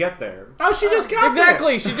Asgard. she get there? Oh, she just got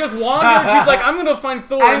Exactly. She just wandered. She's like, I'm gonna find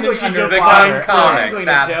Thor, I'm and then she going just to Because finds comics, Thor. I'm going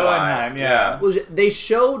to that's why. Jotunheim, yeah. Well, they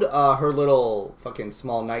showed her little fucking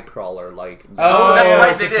small Nightcrawler, like. Oh, that's yeah,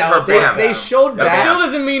 right. They did her They, bam. they showed Yeah. That that. still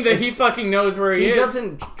doesn't mean that he It's- fucking knows where he He is.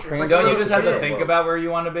 doesn't like translate. Don't you just have to it. think about where you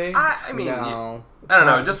want to be? I mean, No. I don't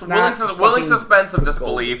know. It's Just not willing fucking suspense of gold.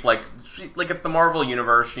 disbelief. Like it's the Marvel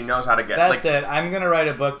universe. She knows how to get. That's like, it. I'm gonna write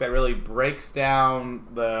a book that really breaks down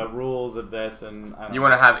the rules of this, and I don't You know.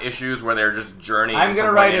 want to have issues where they're just journeying. I'm gonna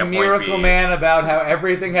from write point a A to point Miracle B. Man about how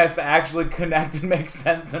everything has to actually connect and make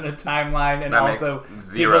sense in a timeline, and That makes also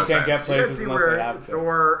zero people can't get sense. You guys places see unless where they have to.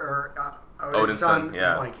 Thor or Odin's son, Odinson,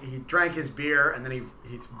 yeah. like he drank his beer and then he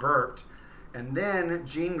burped. And then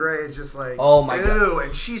Jean Grey is just like, Oh my ew, God.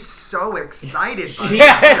 and she's so excited. by She, it.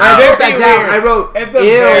 I wrote that Very down. weird. I wrote, It's a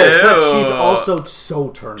ew, very- but she's Ew. also so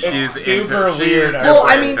turned on. She's super into. She's weird. super Well,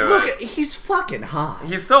 I mean, into look, it. he's fucking hot.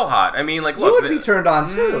 He's so hot. I mean, like, You look. would be turned on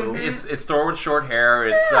too. It's Thor with short hair.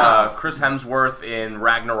 It's Yeah. Chris Hemsworth in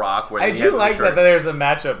Ragnarok. Where I he do has the like shirt. that there's a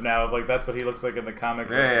matchup now of like that's what he looks like in the comic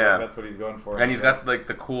versus Yeah. like, that's what he's going for. And he's got like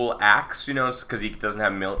the cool axe, you know, because he doesn't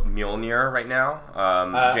have Mjolnir right now.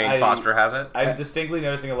 Jane Foster has it. I'm distinctly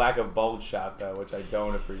noticing a lack of bulge shot though, which I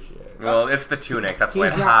don't appreciate. Well, it's the tunic. That's why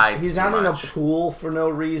He's it not. hides He's too not in a much. pool for no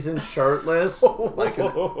reason, shirtless, like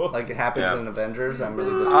it happens Yeah. in Avengers. I'm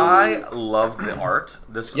really disappointed. I love the art.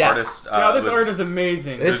 This Yes. artist. Yeah, this was- art is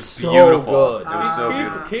amazing. it was It's so beautiful. good. It was so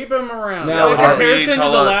beautiful. keep him around. No, in it is. comparison to the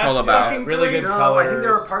Tell last about it. fucking Really three, good No, I think there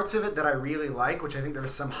are colors. parts of it that I really like, which I think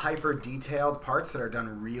there's some hyper detailed parts that are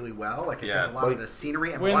done really well. Like I Yeah. think a lot of the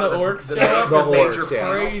scenery and When a lot the of orcs the show up, The major orcs, yeah.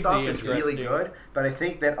 panel Crazy stuff is really interesting. good. But I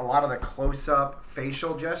think that a lot of the close up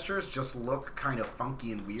facial gestures just look kind of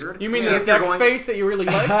funky and weird. You mean And the if you're sex going- face that you really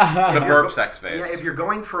like? The burp sex face. Yeah, if you're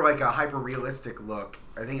going for like a hyper realistic look,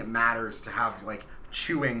 I think it matters to have like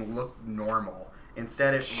chewing look normal.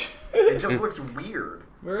 Instead, it just looks weird.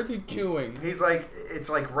 Where is he chewing? He's like, it's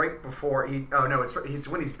like right before he. Oh no, he's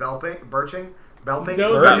when he's belping. Those Birds.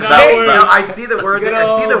 are not Birds. words. No, I see the word. Good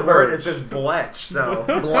I see the old word. It birds. says bletch. So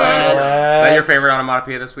Bletch. Is that your favorite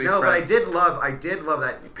onomatopoeia this week? no, but Brett? I did love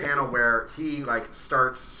that panel where he like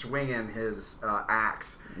starts swinging his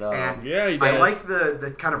axe. No. And Yeah, he I does. like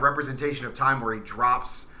the kind of representation of time where he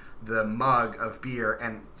drops the mug of beer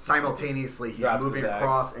and simultaneously he's Drops moving his axe.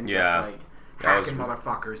 across and Yeah. just like That was- hacking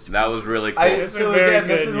motherfuckers. To That was really cool. So Very again,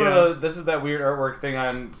 this good, is yeah. one of the, this is that weird artwork thing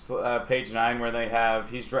on page 9 where they have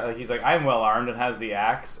he's like I'm well armed and has the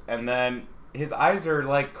axe, and then his eyes are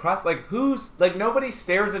like crossed. Like who's like nobody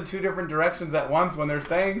stares in two different directions at once when they're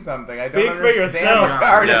saying something. I don't Speak for understand yourself. what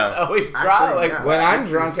artists Yeah. always draw. Actually, Like yeah. When I'm Speak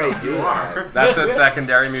for drunk, I yourself. do You that. are. That's a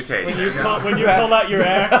secondary mutation. When you pull out your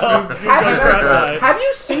axe, you go cross-eyed. Have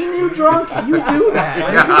you seen you drunk? You do that.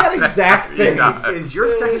 You do that exact thing. Is your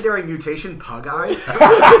secondary mutation pug eyes?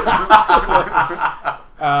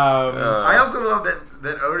 I also love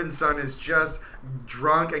that Odin's son is just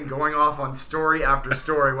drunk and going off on story after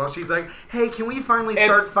story while she's like, "Hey, can we finally start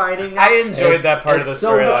It's- fighting?" I enjoyed It's- that part of it's the so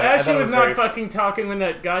story. good. I As thought she it was not very- fucking talking when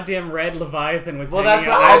that goddamn red Leviathan was Well, hanging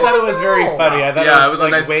that's out. what I thought it was very no. funny. I thought Yeah, it was a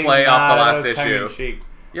like nice wink play off the nod, last it was issue. tongue-in-cheek.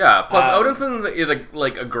 Yeah. Plus, Um, Odinson is a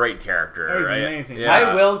great character. Oh, he's right? amazing. Yeah.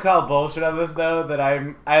 I will call bullshit on this though. That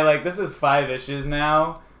I like this is 5 issues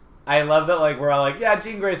now. I love that like we're all like, yeah,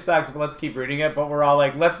 Jean Grey sucks, but let's keep reading it. But we're all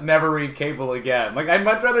like, let's never read Cable again. Like I'd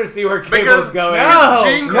much rather see where Cable's Because going.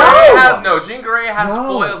 Jean Grey Jean Grey has No.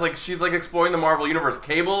 foils. Like she's like exploring the Marvel universe.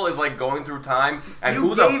 Cable is like going through time, and You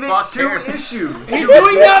who the gave fuck it 2 cares? issues. He's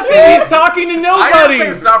doing nothing. He's talking to I didn't nobody.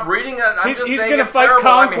 say stop reading it. I'm He's, just he's saying gonna it's fight terrible.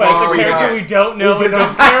 I mean, Conquest, oh, a character yeah. we don't know He's and gonna-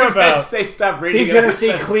 don't care I about. say stop reading. He's it. gonna It see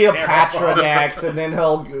sounds Cleopatra terrible. next, and then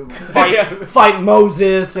he'll fight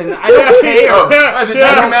Moses, and I don't care. The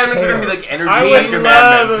Yeah. Ten Commandments comics are gonna be like energy I would and love-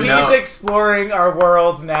 commandments. He's No. exploring our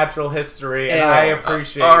world's natural history, and Ew. I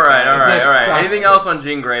appreciate All right, that. all right. Disgusting. Anything else on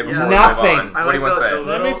Jean Grey before we move Nothing. on? I What do you like want to the say?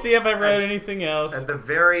 Let me little- see if I've read anything else. At the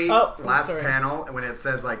very Oh, I'm last sorry. panel, when it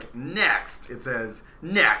says like next, it says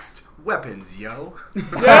next weapons, yo.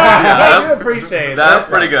 I do appreciate That's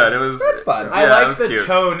that. pretty good. It was. That's fun. Yeah, I it like was the cute.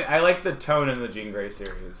 tone. I like the tone in the Jean Grey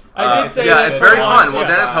series. I did say Yeah, that it's for very once, fun. Well,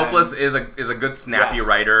 yeah. Dennis Fine. Hopeless is a good snappy Yes.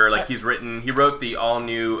 writer. Like he wrote the all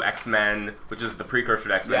new X-Men, which is the precursor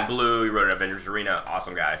to X-Men Yes. Blue. He wrote Avengers Arena.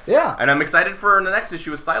 Awesome guy. Yeah. And I'm excited for the next issue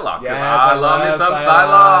with Psylocke because Yes, I I love me love some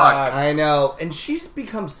Psylocke. Psylocke. I know, and she's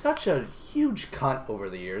become such a huge cunt over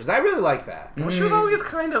the years, and I really like that. Well, she was always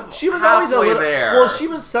kind of She was always a halfway little. there. Well, she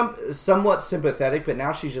was somewhat sympathetic, but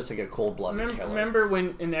now she's just like a cold-blooded killer. Remember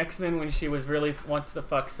when in X-Men when she was really wants to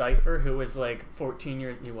fuck Cypher, who was like 14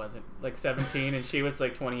 years, he wasn't, like 17, and she was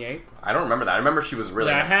like 28? I don't remember that. I remember she was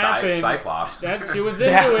really That a happened. Cyclops. She was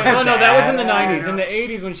into it. Oh no, that was in the 90s. In the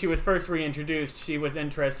 80s when she was first reintroduced, she was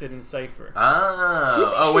interested in Cypher.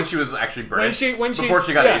 When she was actually British. When she before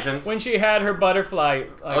she got yeah, Asian. when she had her butterfly.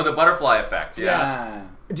 Like, The butterfly effect. Yeah.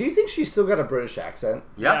 Do you think she's still got a British accent?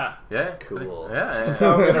 Yeah. Cool. Yeah.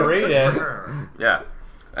 So I'm gonna read it. Yeah.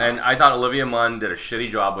 And I thought Olivia Munn did a shitty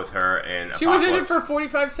job with her in She was in it Apocalypse. for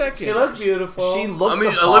 45 seconds. She looks beautiful. She looked. I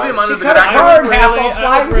mean, the Olivia part. Munn She is a good cut a actor. card really- half I while would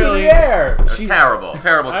flying through really- the air. It was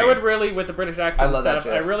terrible scene. I would really, with the British accent I love that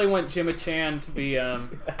stuff, I gif. really want Jimma Chan to be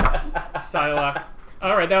Psylocke.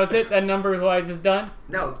 All right, that was it. That number-wise is done.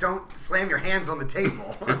 No, don't slam your hands on the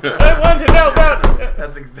table. I wanted to know about.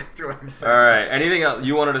 That's exactly what I'm saying. All right. Anything else?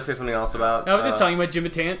 You wanted to say something else about? I was just talking about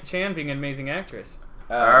Jimma Chan being an amazing actress.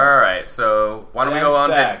 All right. So why don't we Jen go on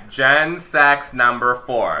Sachs. to Jen Sachs number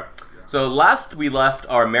 4? So last we left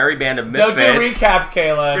our merry band of Don't misfits. do recaps,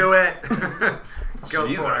 Kayla. Do it. Go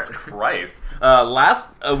Jesus for it. Christ. Last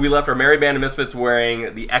we left our merry band of misfits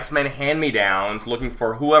wearing the X-Men hand-me-downs, looking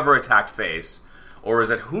for whoever attacked Face. Or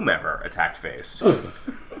is it whomever attacked Face?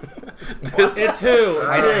 It's who?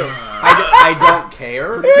 I don't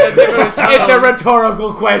care. It's a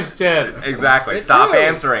rhetorical question. Exactly. It's Stop true.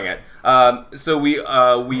 answering it. So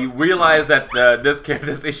we realized that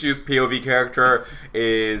this issue's POV character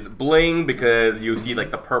is Bling because you see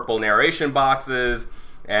like the purple narration boxes,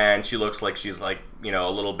 and she looks like she's like a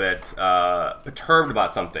little bit perturbed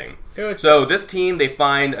about something. So this team, they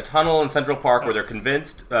find a tunnel in Central Park where they're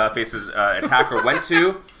convinced Face's attacker went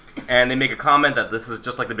to. And they make a comment that this is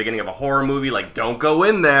just like the beginning of a horror movie, like, don't go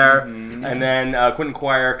in there. Mm-hmm. And then Quentin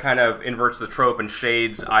Quire kind of inverts the trope and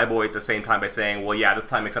shades Eyeboy at the same time by saying, well, yeah, this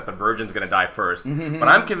time except the virgin's going to die first. Mm-hmm. But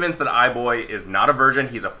I'm convinced that Eyeboy is not a virgin.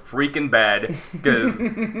 He's a freak in bed because,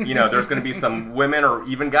 there's going to be some women or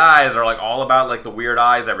even guys are like all about like the weird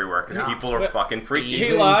eyes everywhere because people are fucking freaky.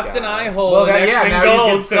 He lost an eye hole Well, in X-Men now Gold,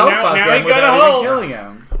 you can so skull now fuck he him got a without even hole. killing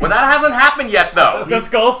him. Well, that hasn't happened yet, though. The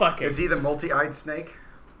skull fucking. Is he the multi-eyed snake?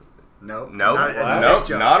 Nope. Nope. Not, it's a Nope, dick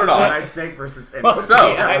joke. not at all. Multi-eyed snake versus So,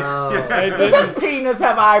 Does his penis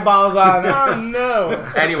have eyeballs on it? Oh no!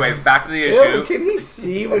 anyways, back to the Ew, issue. can he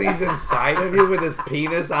see when he's inside of you with his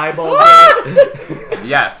penis eyeball?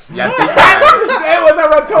 Yes, he can. It was a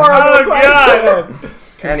rhetorical question.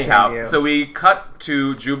 Anyhow, so we cut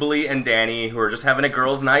to Jubilee and Danny, who are just having a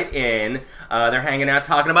girls' night in. They're hanging out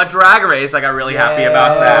talking about Drag Race. I got really happy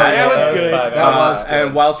about that. That was good. fun. That was good.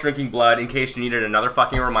 And whilst drinking blood, in case you needed another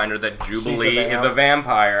fucking reminder that Jubilee She's a is vamp. a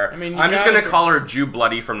vampire. I mean, you I'm just gotta going to call her Jew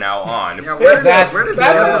Bloody from now on. Yeah, where That's- does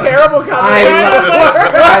That's a that terrible I combination. love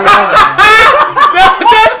it.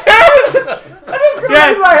 I just gonna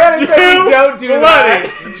raise my hand and say, don't do that.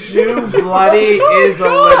 Jew bloody is a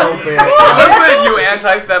little bit. Listen, you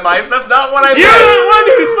anti-Semites, that's not what I You're meant. the one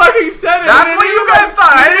who's fucking said it. That's what you guys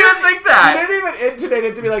thought. I didn't even think You that. didn't even intonate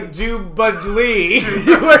it to be like Jew Bud Lee.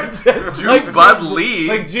 You were just Jew like Bud Lee.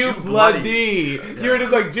 Like Jew Bloody. You were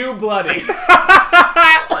just like Jew Bloody.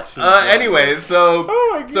 Anyways, so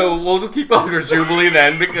we'll just keep calling her Jubilee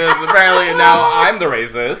then, because apparently now I'm the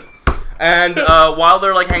racist. And while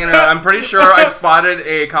they're like hanging out, I'm pretty sure I spotted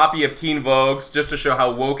a copy of Teen Vogue just to show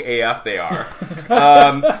how woke AF they are.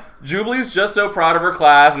 Jubilee's just so proud of her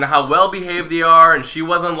class and how well behaved they are, and she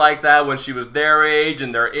wasn't like that when she was their age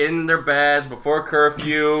and they're in their beds before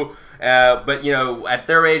curfew. But at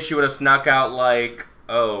their age, she would have snuck out like,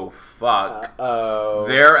 oh fuck.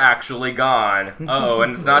 They're actually gone.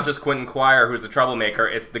 And it's not just Quentin Quire who's the troublemaker,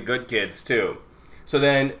 it's the good kids too. So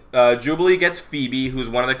then Jubilee gets Phoebe, who's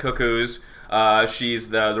one of the cuckoos. She's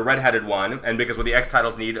the redheaded one, and because what the X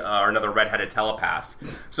titles need are another redheaded telepath.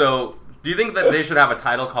 So Do you think that they should have a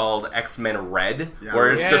title called X-Men Red, Yeah.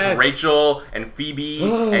 where it's Yes. just Rachel and Phoebe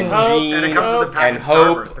and Hope. Jean And it comes with the pack and of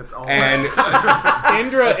Hope Starburst. That's all. and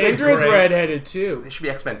Indra's great- redheaded too. they should be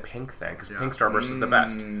X-Men Pink then, because Yeah. Pink Starburst is the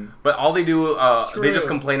best. But all they do, they just true.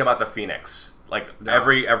 complain about the Phoenix, like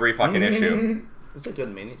every fucking issue. It's a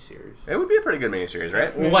good miniseries. It would be a pretty good miniseries,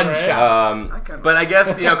 right? One Right. shot. But I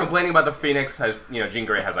guess complaining about the Phoenix has Jean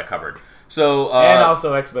Grey has that covered. So And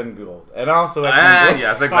also X-Men Gould. And also X-Men Gould.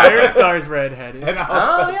 yes, exactly. Firestar's redheaded. And Oh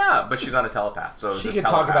also... yeah, but she's not a telepath, so She just could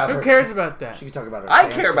talk telepath. about Who her. cares about that? She could talk about her. I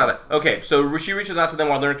cancer. care about it. Okay, so she reaches out to them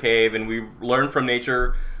while they're in a cave, and we learn from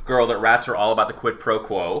Nature Girl that rats are all about the quid pro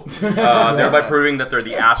quo, thereby proving that they're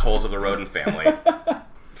the assholes of the rodent family.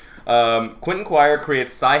 Quentin Quire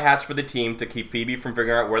creates psi hats for the team to keep Phoebe from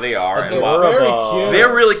figuring out where they are. And while Very Adorable. cute.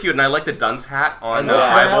 they're really cute, and I like the dunce hat on know.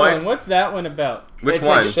 That Highboy. one. What's that one about? Which It's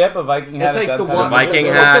one? a ship, a Viking hat, It's like a dunce the hat, one- a Viking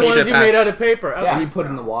it's hat, the ones ship you hat. made out of paper. Yeah, Okay. you put it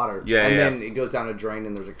in the water. Yeah, and yeah. then it goes down a drain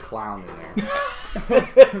and there's a clown in there.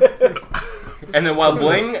 And then while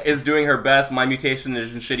Bling is doing her best, my mutation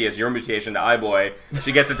isn't shitty as your mutation to iBoy,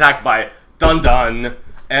 she gets attacked by Dun Dun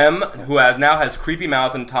M, who now has creepy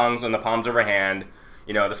mouth and tongues on the palms of her hand.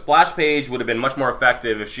 The splash page would have been much more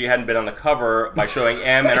effective if she hadn't been on the cover by showing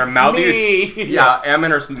M and her mouthy, M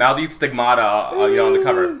and her mouthy stigmata, on the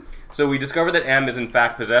cover. So we discover that M is in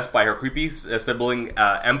fact possessed by her creepy sibling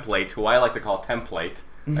M-Plate, who I like to call Template,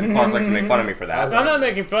 and Clark likes to make fun of me for that. I'm not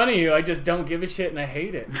making fun of you. I just don't give a shit and I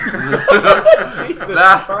hate it. Jesus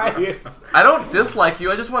That's- Christ. I don't dislike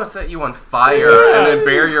you. I just want to set you on fire and then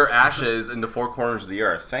bear your ashes in the four corners of the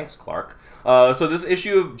earth. Thanks, Clark. So this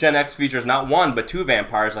issue of Gen X features not one, but two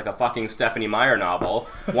vampires like a fucking Stephanie Meyer novel.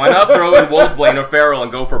 Why not throw in Wolfbane or Feral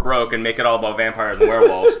and go for broke and make it all about vampires and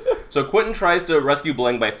werewolves? So Quentin tries to rescue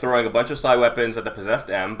Bling by throwing a bunch of psi weapons at the possessed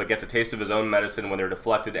M, but gets a taste of his own medicine when they're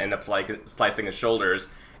deflected and end up slicing his shoulders,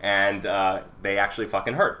 and they actually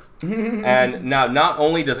fucking hurt. And now, not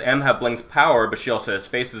only does M have Bling's power, but she also has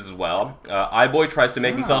faces as well. iBoy tries to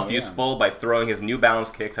make himself useful by throwing his New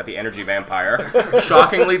Balance kicks at the energy vampire.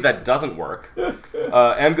 Shockingly, that doesn't work.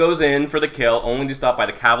 M goes in for the kill, only to stop by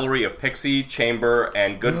the cavalry of Pixie, Chamber,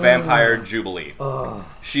 and good vampire Jubilee.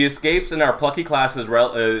 She escapes, and our plucky class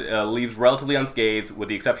leaves relatively unscathed, with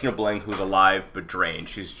the exception of Bling, who's alive but drained.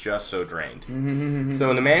 She's just so drained.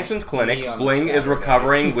 So in the Mansion's clinic, Me on a Bling is Saturday.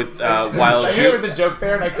 recovering with while I knew there was a joke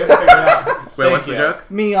there and I couldn't figure it out. Wait, what's the joke?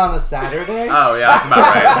 Me on a Saturday? Oh, yeah, that's about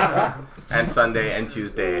right. And Sunday, and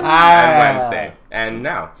Tuesday, and Wednesday, and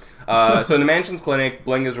now. So in the Mansion's clinic,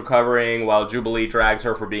 Bling is recovering while Jubilee drags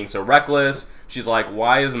her for being so reckless. She's like,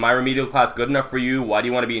 why isn't my remedial class good enough for you? Why do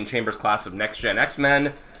you want to be in Chambers' class of next-gen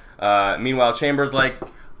X-Men? Meanwhile, Chambers like,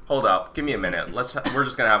 hold up, give me a minute. We're just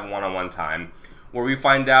going to have a one-on-one time. Where we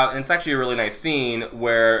find out, and it's actually a really nice scene,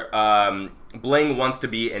 where Bling wants to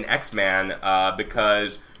be an X-Man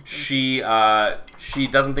because she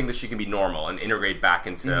doesn't think that she can be normal and integrate back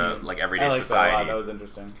into like everyday I like that a society. lot. That was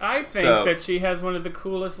interesting. I think So- that she has one of the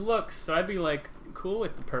coolest looks, so I'd be like cool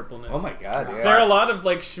with the purpleness. Oh my god, yeah. There are a lot of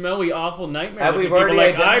like schmoey, awful nightmare Have we looking people already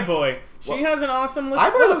like identi- iBoy. She has an awesome look.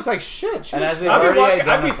 Eyebrow looks like shit. She And looks as we I'd already be, I'd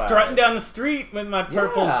be identified. strutting down the street with my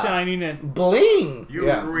purple Yeah. shininess. bling. You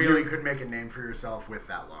Yeah. really could make a name for yourself with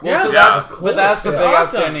that look. Yeah. So Yeah. that's, but that's a It's big awesome.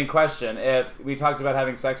 outstanding question. If we talked about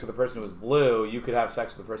having sex with a person who was blue, you could have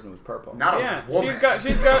sex with a person who was purple. Not a Yeah, woman. she's got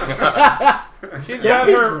she's got her.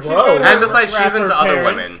 And besides, she's rapper into other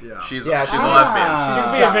parents. women. Yeah. She's Yeah, a she's lesbian. She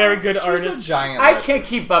could be a very good She's artist. a giant. I can't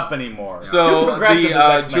keep up anymore. Too So progressive, the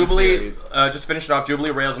this X-Men Jubilee series. just finished it off.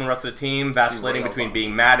 Jubilee rails on the rest of the team, vacillating rails between on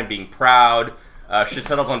being mad and being proud. She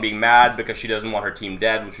settles on being mad because she doesn't want her team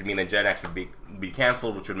dead, which would mean that Gen X would be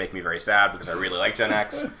canceled, which would make me very sad because I really like Gen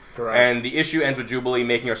X. Correct. And the issue ends with Jubilee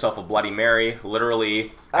making herself a Bloody Mary,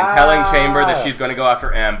 literally, and telling Chamber that she's going to go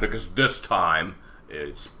after M because this time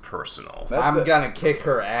it's personal. That's I'm a- gonna kick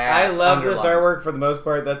her I ass. love this underlined. artwork for the most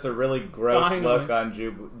part. That's a really gross Finally. look on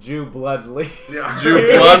Jew Bloodly. Yeah. Jew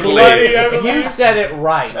Bloodly. You said it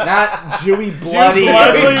right, not Jewy bloody.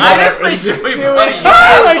 Bloodly. I didn't say Jewy Bloody. You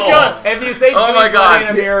Oh my asshole. god! If you say Oh Jew my Bloody God. in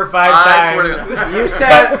a mirror 5 I swear to times, God. You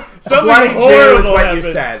said Something bloody Jew is horrible what you happened.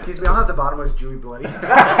 said. Excuse me, I'll have the bottomless Jewy bloody.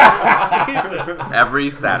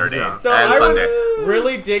 Every Saturday So and I Sunday. was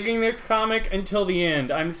really digging this comic until the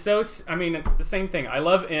end. I mean, the same thing. I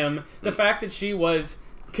love M. The fact that she was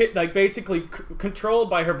basically controlled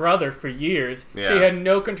by her brother for years. Yeah. She had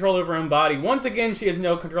no control over her own body. Once again, she has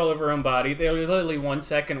no control over her own body. There was literally 1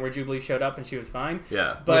 second where Jubilee showed up and she was fine.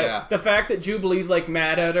 Yeah. But Yeah. the fact that Jubilee's like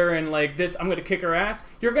mad at her and like this, I'm gonna kick her ass.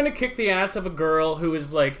 You're gonna kick the ass of a girl who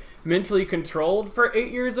is like mentally controlled for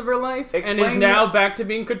 8 years of her life and is Explain now that- back to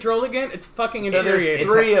being controlled again. It's fucking so there's infuriating.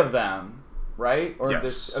 3 of them. right? Or Yes.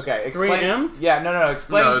 this? Okay, 3 explain. M's? Yeah, no.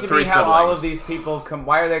 Explain No, to 3 me how all of siblings. these people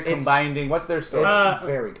why are they combining? What's their story? It's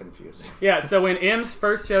very confusing. Yeah, so when M's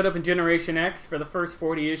first showed up in Generation X for the first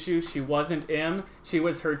 40 issues, she wasn't M. She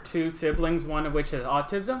was her 2 siblings, one of which has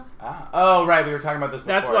autism. Oh, right. We were talking about this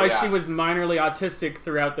before. That's why yeah. she was minorly autistic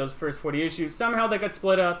throughout those first 40 issues. Somehow they got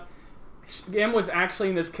split up. M was actually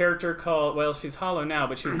in this character called, well, she's Hollow now,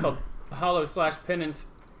 but she was called Hollow/Penance.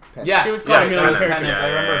 Yes, She was called yes, Amelia Penance. Penance. I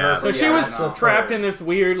remember her. So from- she yeah, was I know. trapped in this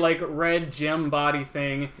weird, like, red gem body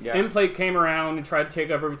thing. Yeah. M-Plate came around and tried to take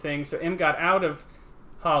over everything, so M got out of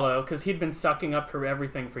Hollow, because he'd been sucking up her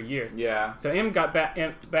everything for years. Yeah. So M got back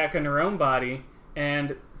in her own body,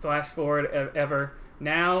 and flash forward ever.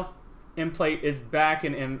 Now, M-Plate is back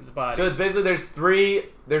in M's body. So it's basically there's three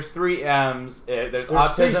M's. There's 3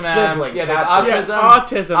 autism M. siblings, Yeah, there's not-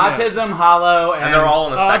 autism M. autism, Hollow, And they're all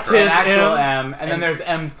on the spectrum. and actual M. M, and then there's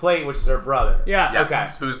M Plate, which is her brother. Yeah. Yes,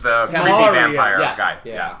 Okay. who's the creepy Marius. vampire Yes. guy.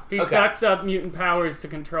 Yeah. He Okay. sucks up mutant powers to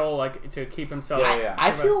control, like, to keep himself. Yeah.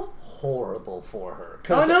 I feel horrible for her.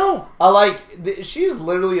 Oh no! She's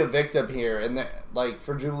literally a victim here, and like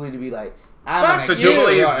for Jubilee to be like, I'm Fuck gonna So you.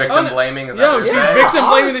 Jubilee is Yeah. victim blaming. Is that Yo, what she's you're saying? victim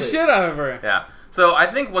blaming the honestly. shit out of her. Yeah. So I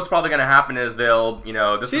think what's probably going to happen is they'll,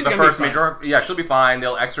 this She's is the gonna be first fine. major. Yeah, she'll be fine.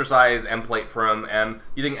 They'll exercise M-Plate from M.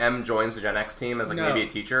 You think M joins the Gen X team as like No. maybe a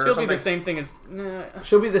teacher? She'll or something? be the same thing as. Nah.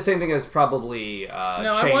 She'll be the same thing as probably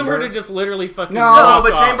No, Chamber. I want her to just literally fucking. No, No, walk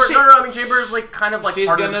but off. Chambers. No, I mean Chambers like kind of like She's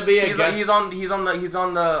part gonna of, be a he's, guest- he's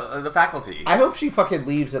on the faculty. I hope she fucking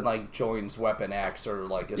leaves and like joins Weapon X or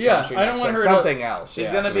like Yeah, Astonishing I don't X-Men, want her to- something else. She's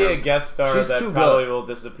yeah. gonna be a guest star She's that too probably good. will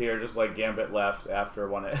disappear, just like Gambit left after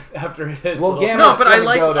after his. Well, little- Gambit- No, but I gonna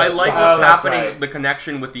like go to I like Star- what's Oh, that's happening. right. The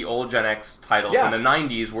connection with the old Gen X titles Yeah. in the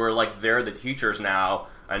 '90s, where like they're the teachers now,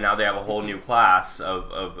 and now they have a whole new class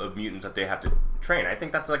of mutants that they have to train. I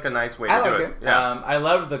think that's like a nice way to I do like it. it. Yeah. I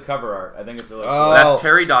loved the cover art. I think it's really Oh. cool. That's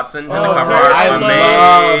Terry Dotson. And the Oh, cover Terry- art, I love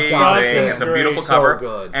amazing. Dotson's It's a great. beautiful So cover.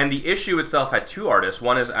 good. And the issue itself had 2 artists.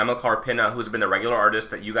 One is Amilcar Pinna, who's been the regular artist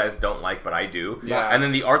that you guys don't like, but I do. Yeah. And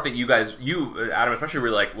then the art that you Adam especially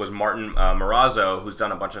really like, was Martin Marazzo, who's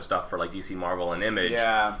done a bunch of stuff for like DC, Marvel, and Image.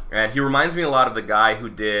 Yeah. And he reminds me a lot of the guy who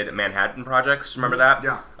did Manhattan Projects. Remember that?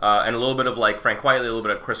 Yeah. And a little bit of like Frank Whiteley, a little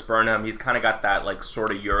bit of Chris Burnham. He's kind of got that like sort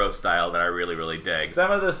of Euro style that I really, really dig.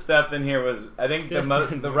 Some of the stuff in here was, I think, Yes,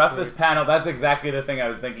 the roughest panel. That's exactly the thing I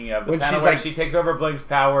was thinking of. The When panel she's where like- she takes over Blink's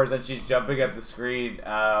powers and she's jumping at the screen.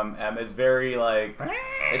 Is very like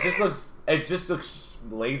it just looks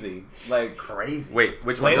lazy. Like Crazy. Wait,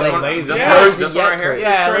 which one? Lazy, This one? lazy. This Yeah. one? This one right here?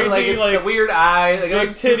 yeah, Crazy, like it's like, the weird eye, like it big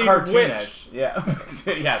looks too titty cartoonish. witch. Yeah,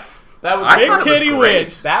 yes, that was I Big thought it was titty great.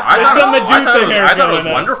 witch. That I With thought- some I thought Medusa it was- hair I thought it going was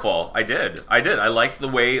on. wonderful. I did. I liked the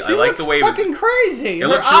way. She I liked the way it was. fucking crazy. It Her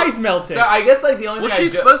looks- eyes melted. So I guess like the only Well, thing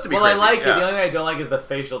she's I do- supposed to be well, crazy, I like it. yeah. The only thing I don't like is the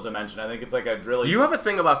facial dimension. I think it's like a really You have a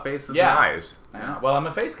thing about faces Yeah. and eyes. Yeah, well, I'm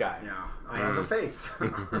a face guy. Yeah, I have a face.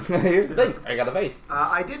 Here's the thing. I got a face.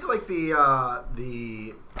 I did like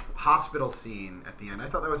the hospital scene at the end. I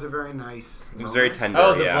thought that was a very nice. It was very moment. tender.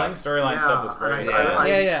 Oh, the yeah. Blank storyline stuff was great. and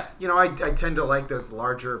Yeah. Yeah. You know, I tend to like those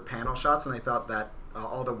larger panel shots, and I thought that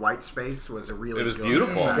all the white space was a really It was good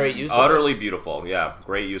beautiful. effect. Great use of Utterly beautiful. Yeah.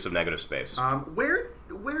 Great use of negative space.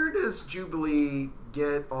 Where does Jubilee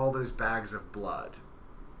get all those bags of blood?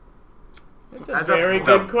 That's a As a very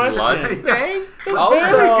blood- good question. Thank. It's a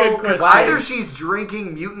Also, very good question. Either she's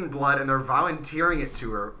drinking mutant blood and they're volunteering it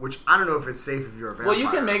to her, which I don't know if it's safe if you're a vampire. Well, you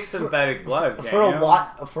can make synthetic blood. Can't For a you? while,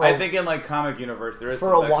 I think in like comic universe there is For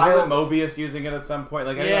a synthetic- while- wasn't Mobius using it at some point.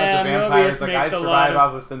 Like anyone Yeah, that's a vampire, Mobius it's like I makes a lot survive of-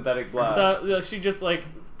 off of synthetic blood. So she just like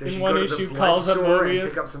Does in she one go to the issue blood calls up store and Mobius.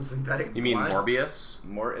 pick up some synthetic You mean blood? Morbius?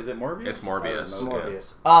 Is it Morbius? It's Morbius. I don't know.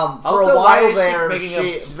 Morbius. For Also, a why while is she there, making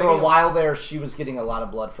she a- while there, she was getting a lot of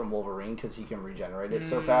blood from Wolverine because he can regenerate it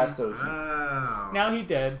so fast. So, Oh. Now he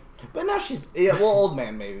dead. but now she's old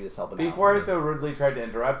man maybe is helping. Before I out. so rudely tried to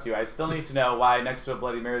interrupt you, I still need to know why next to a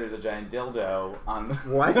Bloody Mary there's a giant dildo on the...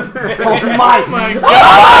 What? Oh my my god!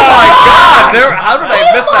 God! How did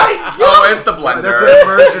I miss that? God! Oh, it's the blender. That's an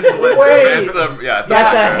immersion blender. Wait. It's the, yeah, it's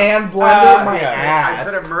That's the a blender. hand blender. My yeah. I ass.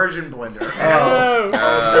 said immersion blender. Oh,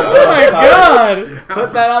 Uh, oh my god!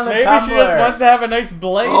 Put that on the Maybe Tumblr. she just wants to have a nice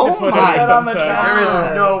blade Oh to put my in God. sometime. There God.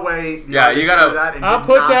 is no way. the Yeah, artist you gotta- drew that and I'll did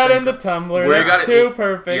put not that think in the of- Tumblr. We That's gotta- too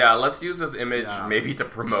perfect. Yeah, let's use this image Yeah. maybe to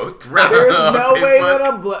promote. There's no way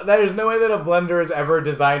Facebook. that there's no way that a blender is ever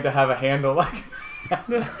designed to have a handle like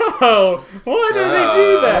Oh, why did they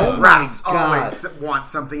do that? Rats my God. always want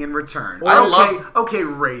something in return. I love- Okay,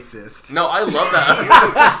 racist. No, I love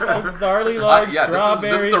that. Bizarrely large Yeah,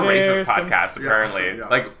 strawberry this is the bear, racist podcast, apparently.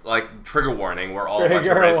 yeah. Like, trigger warning, we're all a bunch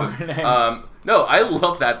of Trigger racist. warning. No, I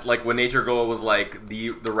love that, like, when Nature Girl was like,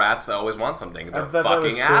 the rats always want something. They're thought that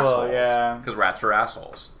was fucking cool, assholes. yeah. Because rats are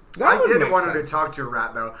assholes. That I would did make want her to sense. talk to a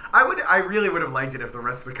rat, though. I really would have liked it if the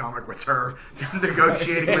rest of the comic was her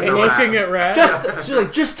negotiating with the Looking rat. at rats. She's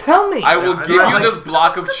like, just tell me. I will Yeah, give and you I was this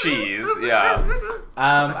block of cheese. Yeah.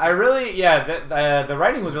 I really, the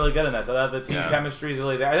writing was really good in this. I thought the team Yeah. chemistry is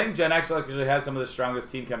really there. I think Gen X actually has some of the strongest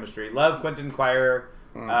team chemistry. Love Quentin Quire.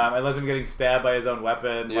 I loved him getting stabbed by his own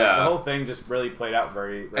weapon. Like, Yeah. the whole thing just really played out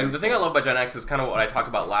very, very And the thing I cool. love about Gen X is kind of what I talked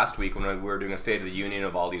about last week when we were doing a State of the Union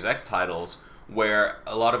of all these X titles, where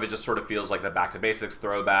a lot of it just sort of feels like the back to basics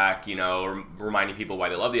throwback, you know, reminding people why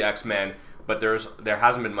they love the X-Men, but there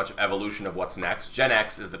hasn't been much evolution of what's next. Gen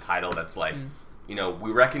X is the title that's like, you know,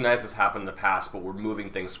 we recognize this happened in the past, but we're moving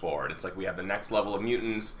things forward. It's like we have the next level of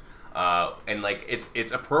mutants, and like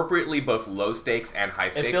it's appropriately both low stakes and high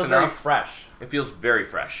stakes It feels enough. very fresh. It feels very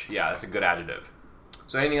fresh. Yeah, that's a good adjective.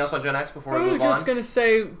 So anything else on Gen X before we I was move just on? gonna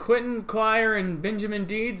say Quentin Quire and Benjamin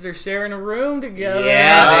Deeds are sharing a room together.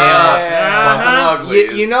 Yeah, they are. Uh-huh.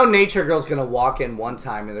 You know, Nature Girl's gonna walk in one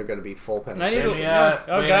time and they're gonna be full I need penetration. to- Yeah.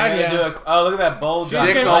 Oh, we're God, gonna yeah. do oh, look at that bulge. She's on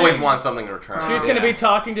Dicks gonna- the always screen. want something in return. She's gonna be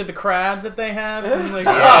talking to the crabs that they have. And like,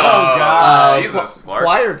 Oh, God. Jesus, Mark.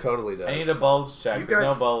 Choir totally does. I need a bulge check. You There's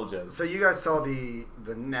guys- no bulges. So you guys saw the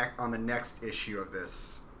next issue of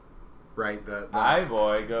this, right? The Eye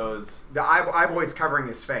boy goes. eye boy's covering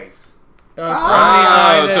his face. from the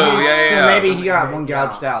eye that so he's- yeah, So yeah. maybe he got Yeah. one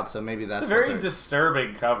gouged out. So maybe that's It's a what very they're-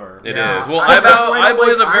 disturbing cover. It Yeah. is. Well, That's why I Eye Boy don't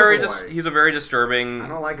is a like very Eye Boy. he's a very disturbing. I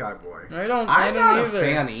don't like Eye Boy. I don't I'm not a either.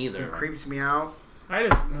 fan He either. creeps me out. I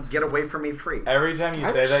just Get away from me, free. Every time you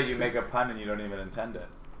I say just- that, you make a pun and you don't even intend it.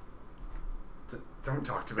 Don't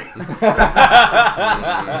talk to me. That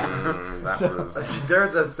was.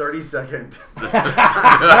 There's a 30-second. All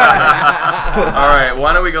right,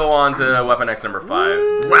 why don't we go on to Weapon X number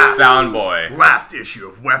 5? Last- Sound Boy. Last issue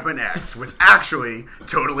of Weapon X was actually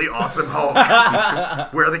Totally Awesome Hulk,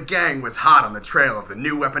 where the gang was hot on the trail of the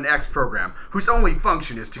new Weapon X program, whose only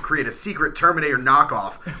function is to create a secret Terminator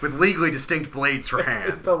knockoff with legally distinct blades for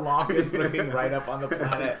hands. It's the longest looking write up on the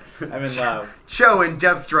planet. I'm in love. Cho and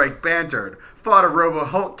Deathstrike bantered, fought a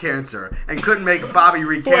Robo-Hulk cancer, and couldn't make Bobby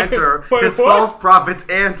recanter Wait, his what? false prophet's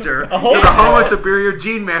answer to Hulk? the Homo Superior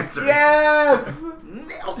Gene Mancers. Yes!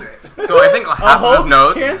 Nailed it. So I think half of his Hulk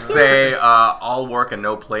notes cancer? say all work and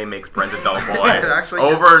no play makes Brent a dull boy. It actually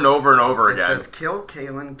over and over and over It again. says kill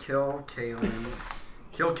Kalen, kill Kalen,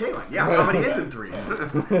 kill Kalen. Yeah, nobody is in threes.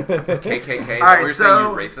 KKK. All right, You're so- saying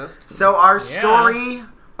you racist? So our story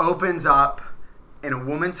opens up in a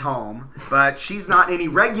woman's home, but she's not any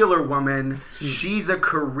regular woman. She's a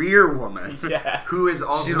career woman Yes. who is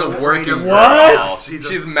also She's a afraid working of girl. What?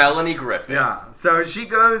 She's Melanie Griffith. Yeah. So she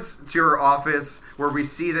goes to her office where we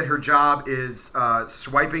see that her job is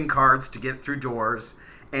swiping cards to get through doors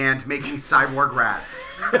and making cyborg rats.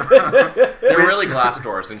 They're really glass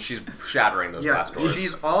doors, and she's shattering those Yeah, glass doors.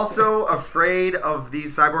 she's also afraid of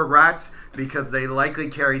these cyborg rats because they likely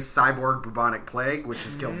carry cyborg bubonic plague, which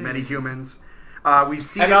has killed many humans. We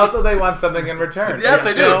see And also, they want something in return. Yes,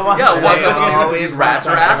 they do. still want Yeah, something. once They again, always these rats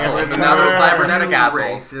are want something in assholes, and now they're return. cybernetic You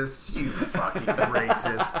assholes. racists, you fucking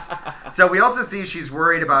racists. So we also see she's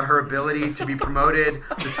worried about her ability to be promoted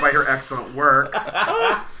despite her excellent work.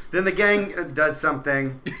 Then the gang does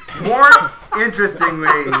something. More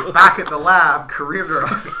interestingly, back at the lab, career girl.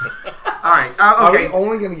 All right. Are Okay. we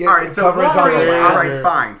only going to get All right, so coverage on the Wolverine. lab? All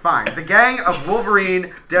right, fine. The gang of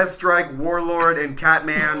Wolverine, Deathstrike, Warlord, and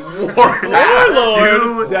Catman.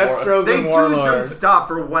 Warlord? Deathstroke They and do some Warlord. stuff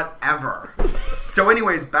for whatever. So,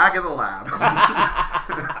 anyways, back at the lab.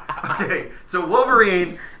 Okay, so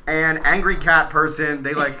Wolverine and Angry Cat Person,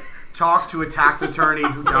 they like talk to a tax attorney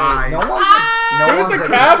who dies. No one's Who's a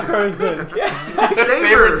cat person?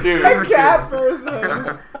 Sabretooth. Sabretooth. Cat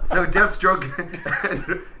person. So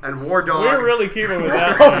Deathstroke and War Dog, We're really keeping with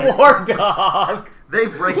that one. War dog. they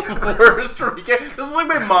break. Worst recap. This is like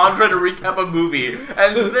my mom trying to recap a movie,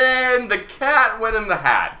 and then the cat went in the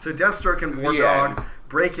hat. So Deathstroke and War The Dog end.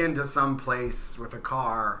 break into some place with a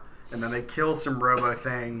car, and then they kill some robo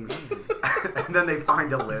things, and then they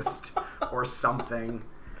find a list or something.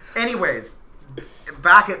 Anyways,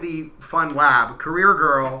 back at the fun lab, Career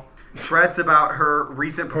Girl frets about her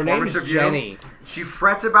recent Her performance name's review. Jenny. She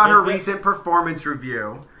frets about her Is it? recent performance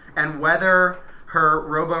review and whether her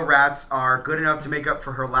robo-rats are good enough to make up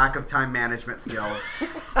for her lack of time management skills.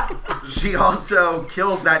 She also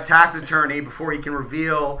kills that tax attorney before he can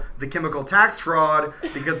reveal the chemical tax fraud,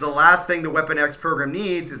 because the last thing the Weapon X program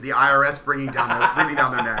needs is the IRS breathing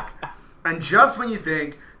down their neck. And just when you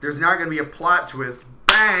think there's not going to be a plot twist,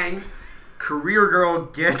 bang, career girl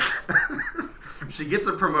gets... she gets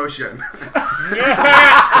a promotion.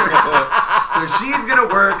 So she's going to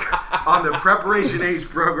work on the Preparation H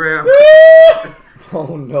program.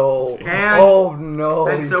 Oh no! And, no!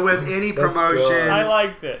 And so with any That's promotion, good. I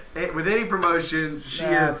liked it. with any promotion, she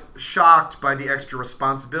Snaps. is shocked by the extra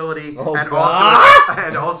responsibility and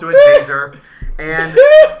God. also a taser. And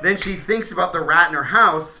then she thinks about the rat in her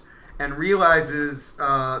house and realizes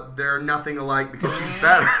they're nothing alike because she's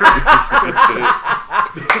better.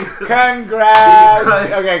 Congrats.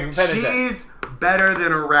 Because Okay, finish it. she's better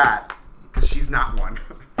than a rat because she's not one.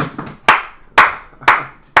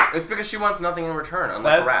 It's because she wants nothing in return,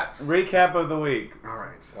 unlike That's rats. recap of the week. All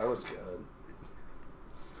right. That was good.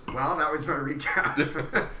 Well, that was my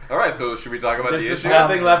recap. All right, so should we talk about There's the just issue?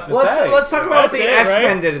 nothing left to say. Let's talk about what That's the it,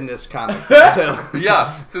 X-Men right? did in this comic too.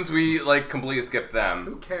 Yeah, since we completely skipped Who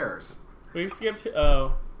them, cares? We skipped.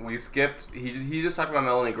 Oh, we skipped. He just talked about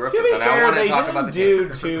Melanie Griffith, To be and I fair, want they to talk about didn't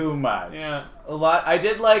the do too much. Yeah. A lot. I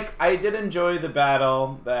did enjoy the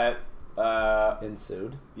battle that.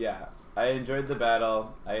 Ensued. Yeah, I enjoyed the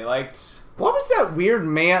battle. I liked. What was that weird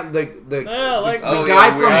man? The Oh, guy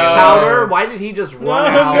yeah, from weird. Powder. Why did he just run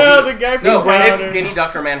out? no, the guy from No, Powder. it's Skinny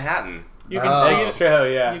Dr. Manhattan. You can That's see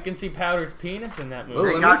true. Yeah. You can see Powder's penis in that Oh, movie.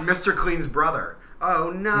 They let got me Mr. Clean's brother. Oh,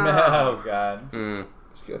 no. Oh god. Hmm.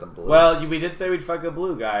 Let's get a blue. Well, we did say we'd fuck a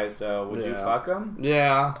blue guy, so would you Yeah. fuck him?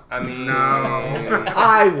 yeah, I mean, No.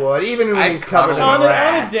 I would, even when I'd he's covered in cuddle on a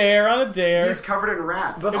rats. dare. He's covered in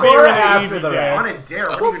rats. It'd be Before or really after easy the dare. On rat? a dare.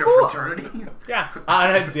 What are you in a Before. fraternity? Yeah.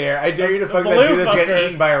 On a dare. I dare you to A fuck that blue dude that's getting fucker.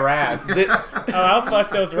 eaten by rats. Oh, I'll fuck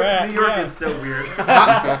those rats. New York yeah. is so weird.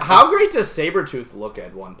 How great does Sabretooth look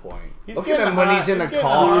at one point? He's Look at getting him when hot. he's in the He's getting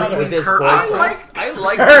car hotter. with his Kurt I voice.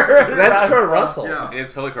 like. That's Kurt Russell. Yeah.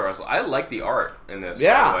 It's totally Kurt Russell. I like the art in this.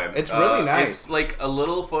 Yeah, by the way. it's really nice. It's like a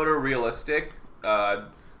little photorealistic,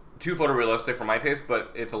 too photorealistic for my taste,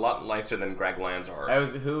 but it's a lot nicer than Greg Land's art.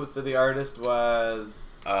 So the artist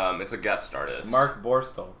was It's a guest artist. Mark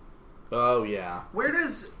Borstel. Oh yeah. Where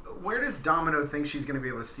does Domino think she's going to be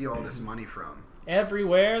able to steal all this money from?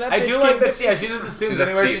 Everywhere. That I bitch do can- like that. Yeah, she just assumes She's a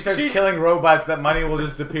anywhere she thief. starts She- killing robots, that money will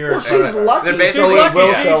just appear. Well, in front she's of her. lucky, They're so basically he Lucky will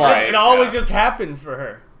she show just, up. it always Yeah. just happens for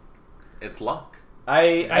her. It's luck.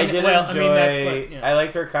 I did well, I enjoy. mean, that's what- yeah. I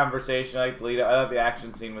liked her conversation. I liked the lead. I thought the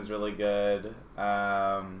action scene was really good.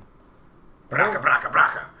 Braka, braka,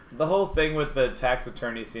 braka. The whole thing with the tax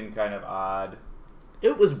attorney seemed kind of odd.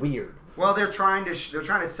 It was weird. Well, they're trying to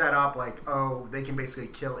set up like, oh, they can basically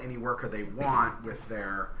kill any worker they want with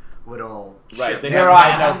their little Right, chip. they Their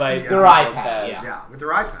have iPad. nanobites. Their on people's iPad, heads. yeah. Yeah, with their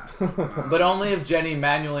iPad. But only if Jenny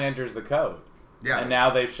manually enters the code. Yeah. And now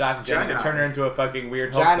they've shocked Jenny to Jenny. turn her into a fucking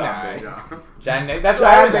weird Hulk Jenny. zombie. Yeah. Jenny. That's what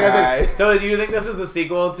I was thinking. I was Jenny. like, so do you think this is the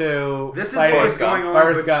sequel to This is Fighting what was Gump. going on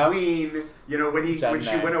Forrest Gump? between, when she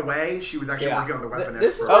Jenny. went away, she was actually Yeah. working on the Weapon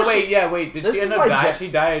This X is program. Oh wait, yeah, wait. Did This she is end up why dying?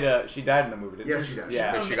 Jen- She died in the movie, didn't Yes, she? she does.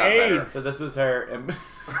 Yeah. But she got better. AIDS. So this was her.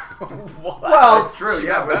 What? Well, That's true. She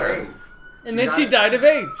Yeah, got it was better. AIDS. And then she died of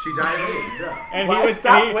AIDS. She died of AIDS. Yeah. And Why? he was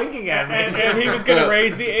Stop he- winking at me. And he was gonna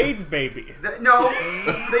raise the AIDS baby. No,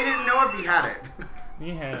 they didn't know if he had it.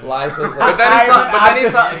 Yeah. Life is But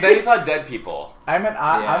like. then he saw dead people. I'm an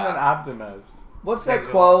Yeah. optimist. What's that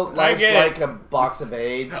quote? Life's get like it. a box of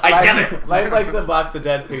AIDS. I get it. Life likes a box of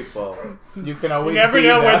dead people. You can You always never see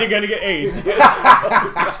know that. when you're gonna get AIDS.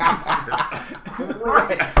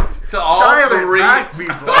 Christ. To all Dial it three, back,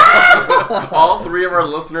 people. all three of our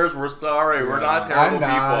listeners, we're sorry. We're not terrible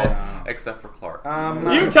not. people, except for Clark.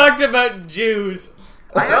 You talked about Jews.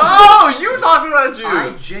 Oh, you talking about I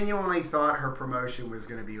Jews? genuinely thought her promotion was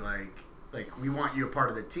going to be like we want you a part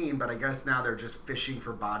of the team, but I guess now they're just fishing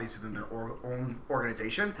for bodies within their own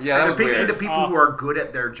organization. Yeah, that and was they're picking weird. the people who are good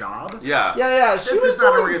at their job. Yeah. Yeah, she This was is not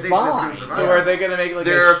an doing organization that's fine. going to survive. So are they gonna make like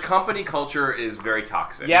Their a company culture is very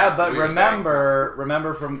toxic. Yeah, is but what you're saying.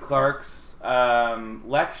 remember from Clark's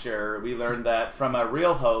lecture, we learned that from a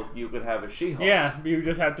real Hulk, you could have a She-Hulk. Yeah, you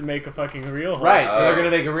just have to make a fucking real Hulk. Right, so they're going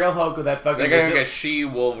to make a real Hulk with that fucking... They're gonna make a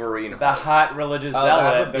she-Wolverine. the hot religious Oh, that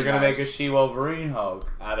zealot. would They're be going to nice. make a She-Wolverine Hulk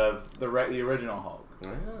out of the original Hulk.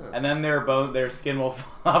 And then their skin will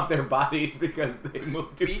fall off their bodies because they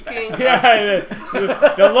move too fast.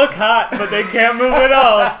 Yeah, they'll look hot, but they can't move at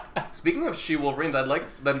all. Speaking of She-Wolverines, I'd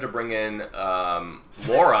like them to bring in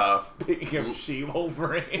Laura. Speaking of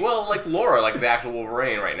She-Wolverine. Well, like Laura, like the actual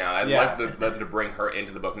Wolverine right now. I'd Yeah. like them to bring her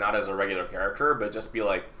into the book, not as a regular character, but just be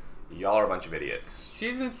like, y'all are a bunch of idiots.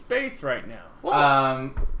 She's in space right now.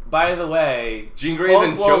 Well, By the way, Jean Grey's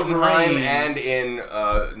in Hulk Jotunheim Wolverines- and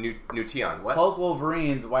in New Tion. What? Hulk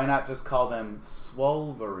Wolverines, why not just call them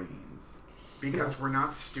Swolverines? Because we're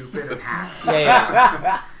not stupid and hacks.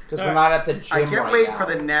 Yeah. Because we're not at the gym I can't right wait now. for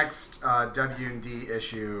the next W&D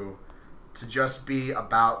issue to just be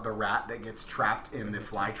about the rat that gets trapped in the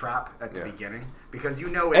fly trap at the beginning, because they're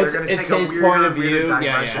going to take it's a his weirder, point of view. weirder Yeah,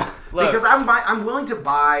 digression. yeah. Look. Because I'm willing to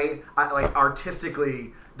buy like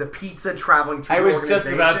artistically the pizza traveling through I the was organization.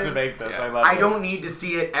 just about to make this. Yeah. I love I this. don't need to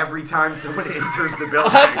see it every time someone enters the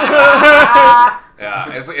building. Yeah,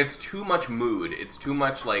 it's too much mood. It's too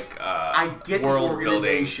much like I get the world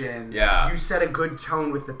organization. building. Yeah, You set a good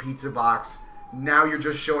tone with the pizza box. Now you're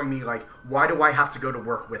just showing me, like, why do I have to go to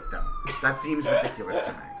work with them? That seems ridiculous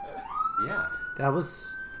to me. yeah. That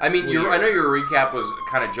was... I mean, Weird. I know your recap was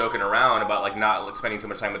kind of joking around about like not like, spending too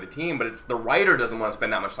much time with the team, but it's the writer doesn't want to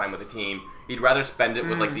spend that much time with the team. He'd rather spend it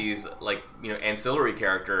with like these like ancillary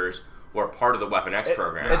characters who are part of the Weapon X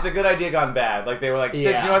program. It's a good idea gone bad. Like, they were like,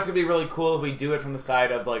 Yeah. you know what's going to be really cool if we do it from the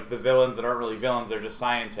side of, like, the villains that aren't really villains, they're just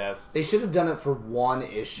scientists. They should have done it for one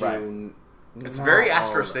issue. Right. It's not very all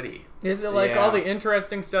Astro of it. City. Is it like Yeah. all the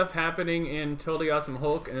interesting stuff happening in Totally Awesome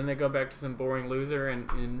Hulk, and then they go back to some boring loser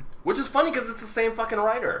and Which is funny because it's the same fucking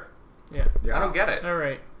writer. yeah. Yeah. I don't get it. All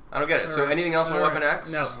right. I don't get it. All So right. anything else on All Weapon right.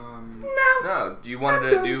 X? No. No. Do you want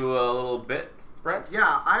to do a little bit, Brent?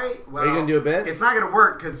 Yeah, well... Are you going to do a bit? It's not going to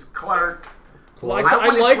work, because Clark... Well, I I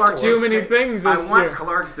wanted liked Clark to too many say- things I this want year.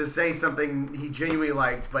 Clark to say something he genuinely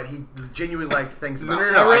liked, but he genuinely liked things about No,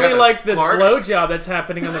 it. no, I I got really this. like this Clark? blowjob that's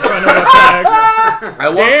happening on the front of the bag. I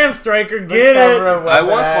want, Damn, Stryker, get cover it. of I want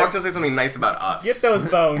Weapon Clark X. to say something nice about us. Get those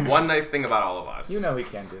bones. One nice thing about all of us. You know he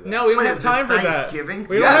can't do that. No, we don't What have is this, time for that. Thanksgiving?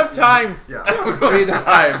 We Yes. don't have time. Yeah.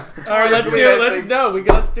 Time. All right, let's Give me do. nice Let's things. no.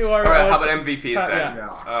 Let's do our. All right, how about MVPs top- then?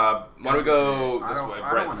 yeah. Yeah. Why don't we go I this don't- way, I don't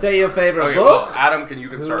Brent? wanna- Say your favorite Okay, book. well, Adam, you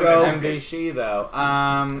can start. go? with MVC, though.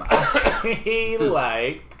 I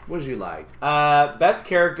like... What did you like? Best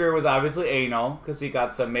character was obviously Anal, because he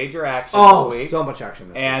got some major action Oh, this week. so much action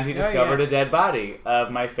this And he Oh, discovered yeah. a dead body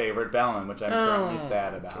of my favorite Bellin, which I'm currently Oh.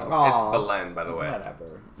 sad about. week. It's Aw. Belen, by the way.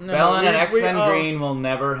 Whatever. No, Bellin and we- X-Men we- oh. Green will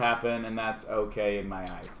never happen, and that's okay in my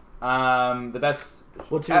eyes. The best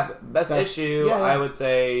Well, two- best issue, yeah, yeah. I would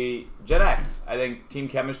say Gen X. I think team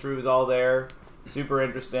chemistry was all there, super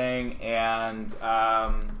interesting, and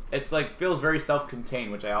it's like feels very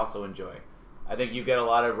self-contained, which I also enjoy. I think you get a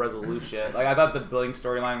lot of resolution. Like, I thought the Blink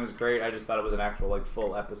storyline was great. I just thought it was an actual like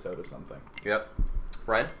full episode of something. Yep.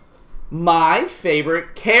 Brian? My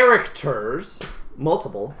favorite characters,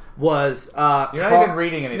 multiple, was You're not Carl- even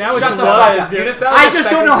reading anything. Now it's Shut just the fuck lies. up. You You're- just sound I like just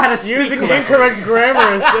second- don't know how to speak. Using correctly. incorrect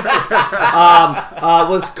grammar.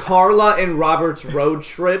 Was Carla and Robert's road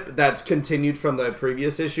trip that's continued from the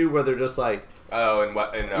previous issue where they're just like, Oh, and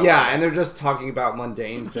what? And, yeah, and they're just talking about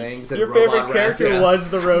mundane things. And Your robot favorite rats, character yeah. was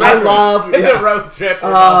the road. I trip. love. The Yeah. road trip. is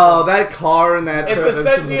Oh, awesome. that car and that It's trip. a is-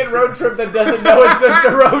 sentient road trip that doesn't know it's just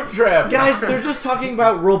a road trip. Guys, they're just talking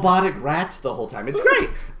about robotic rats the whole time. It's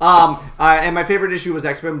great. And my favorite issue was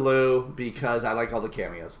X-Men Blue because I like all the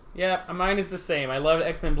cameos. Yeah, mine is the same. I loved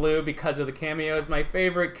X-Men Blue because of the cameos. My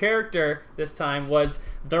favorite character this time was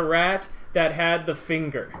the rat that had the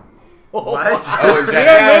finger. What? Oh, and Gen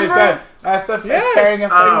Yeah, X. remember? That's a Yes. carrying a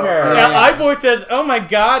Oh, finger. Now, yeah. iBoy says, "Oh my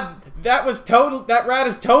God, that rat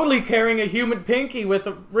is totally carrying a human pinky with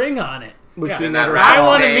a ring on it." Which Yeah. we And that never rat's I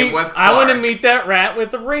want to name meet. was I want to Clark. meet that rat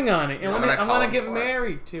with the ring on it. I'm gonna I call want to him get Clark.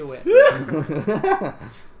 married to it.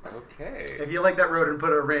 Okay. If you like that road and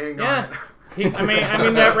put a ring on Yeah. it. I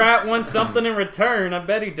mean, that rat wants something in return. I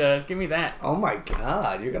bet he does. Give me that. Oh my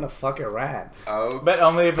god, you're gonna fuck a rat. Oh, But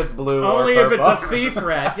only if it's blue Only or if it's purple. a thief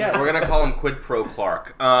rat. Yes. we're gonna call him Quid Pro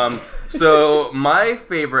Clark. So my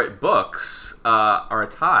favorite books are a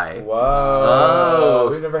tie. Whoa. Oh.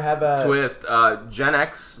 We've never had that. Twist. Gen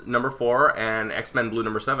X #4 and X-Men Blue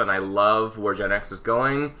 #7. I love where Gen X is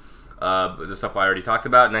going. The stuff I already talked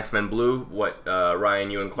about. And X-Men Blue, what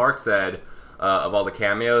Ryan, you and Clark said. Of all the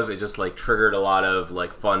cameos, it just like triggered a lot of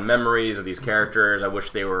like fun memories of these characters. I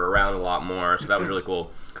wish they were around a lot more, so that was really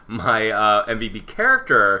cool. My MVP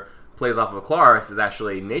character plays off of Clark is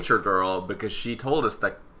actually Nature Girl because she told us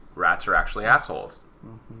that rats are actually assholes.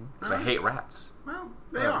 Because I hate rats. Well,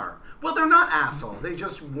 they are. Well, they're not assholes. They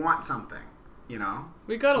just want something. you know.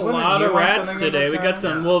 We got a Wouldn't lot you of want rats something today. We got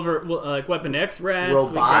libertarian? some Weapon X rats.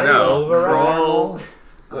 Robots. I know. Wolverines.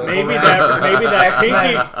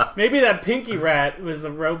 Maybe that pinky rat was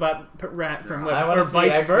a robot rat from I or want to see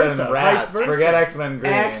vice X-Men versa. rats. Vice versa. Forget X-Men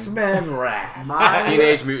Green. X-Men rats. My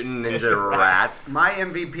Teenage Mutant Ninja Rats. My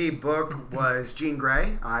MVP book was Jean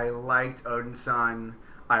Grey. I liked Odin's Son.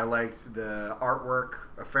 I liked the artwork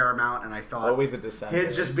a fair amount, and I thought Always a dissenter.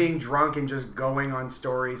 his just being drunk and just going on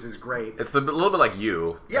stories is great. It's a little bit like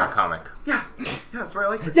you, Yeah. a comic. Yeah, that's why I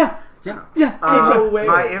like it. Yeah. No way.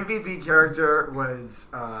 My MVP character was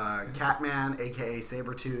Catman, aka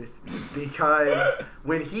Sabretooth, because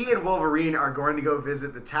when he and Wolverine are going to go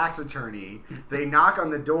visit the tax attorney, they knock on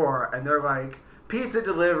the door and they're like, pizza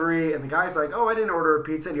delivery, and the guy's like, oh, I didn't order a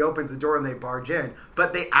pizza, and he opens the door and they barge in,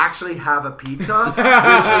 but they actually have a pizza, which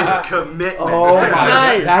is commitment. Oh my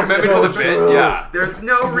Nice. god, that's Commitment so to the bit, true. yeah. There's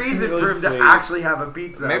no reason really for him sweet. to actually have a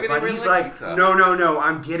pizza, Maybe they but really he's like like, pizza. no,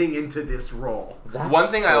 I'm getting into this role. That's One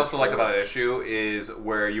thing I so also liked cool. about that issue is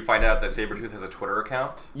where you find out that Sabretooth has a Twitter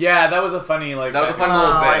account. Yeah, that was a funny That was a fun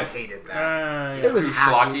little I bit. hated that. Yeah. It was Too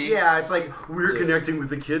schlocky. Yeah, it's like, we're connecting with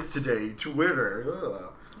the kids today, Twitter. Ugh.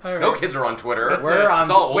 All right. No kids are on Twitter. That's We're it. on. It's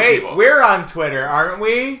all old Wait, people. we're on Twitter, aren't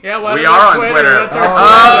we? Yeah, why We don't are on Twitter? Twitter. That's our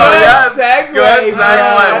Oh, Twitter. yes. Segue. Good segue.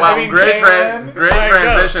 man. Wow, I mean, great Caitlin. great All right,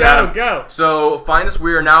 transition, go, Adam. go. So, find us.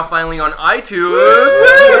 We are now finally on iTunes.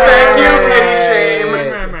 Woo! Thank you, Kitty Shame.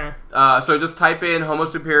 So just type in Homo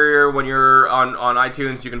Superior when you're on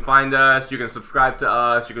iTunes. You can find us. You can subscribe to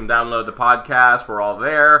us. You can download the podcast. We're all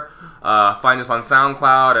there. Find us on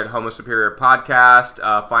SoundCloud at Homo Superior Podcast.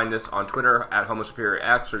 Find us on Twitter at Homo Superior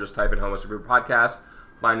X, or just type in Homo Superior Podcast.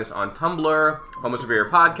 Find us on Tumblr, Homo Superior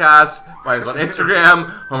Podcast. Find us on Instagram,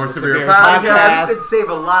 Homo Superior Superior Podcast. Podcast. You could save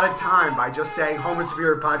a lot of time by just saying Homo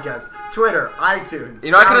Superior Podcast, Twitter, iTunes.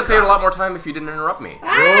 You know, I could have saved a SoundCloud. lot more time if you didn't interrupt me.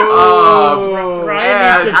 Oh.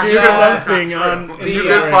 Ryan needs to do actually, something on. You The,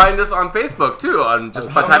 can find us on Facebook too, on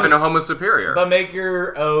just by typing in Homo Superior. But make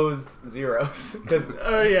your O's zeros, because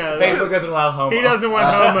Oh yeah, Facebook doesn't allow homo. he doesn't want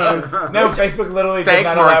homos. No, Facebook literally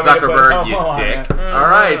Thanks, does not Mark allow me to put Zuckerberg, homo on you it. dick. All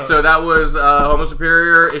right, so that was Homo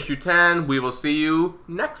Superior issue 10. We will see you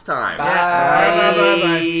next time. Bye.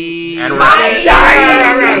 Bye. And Bye.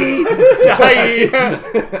 we're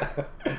Bye.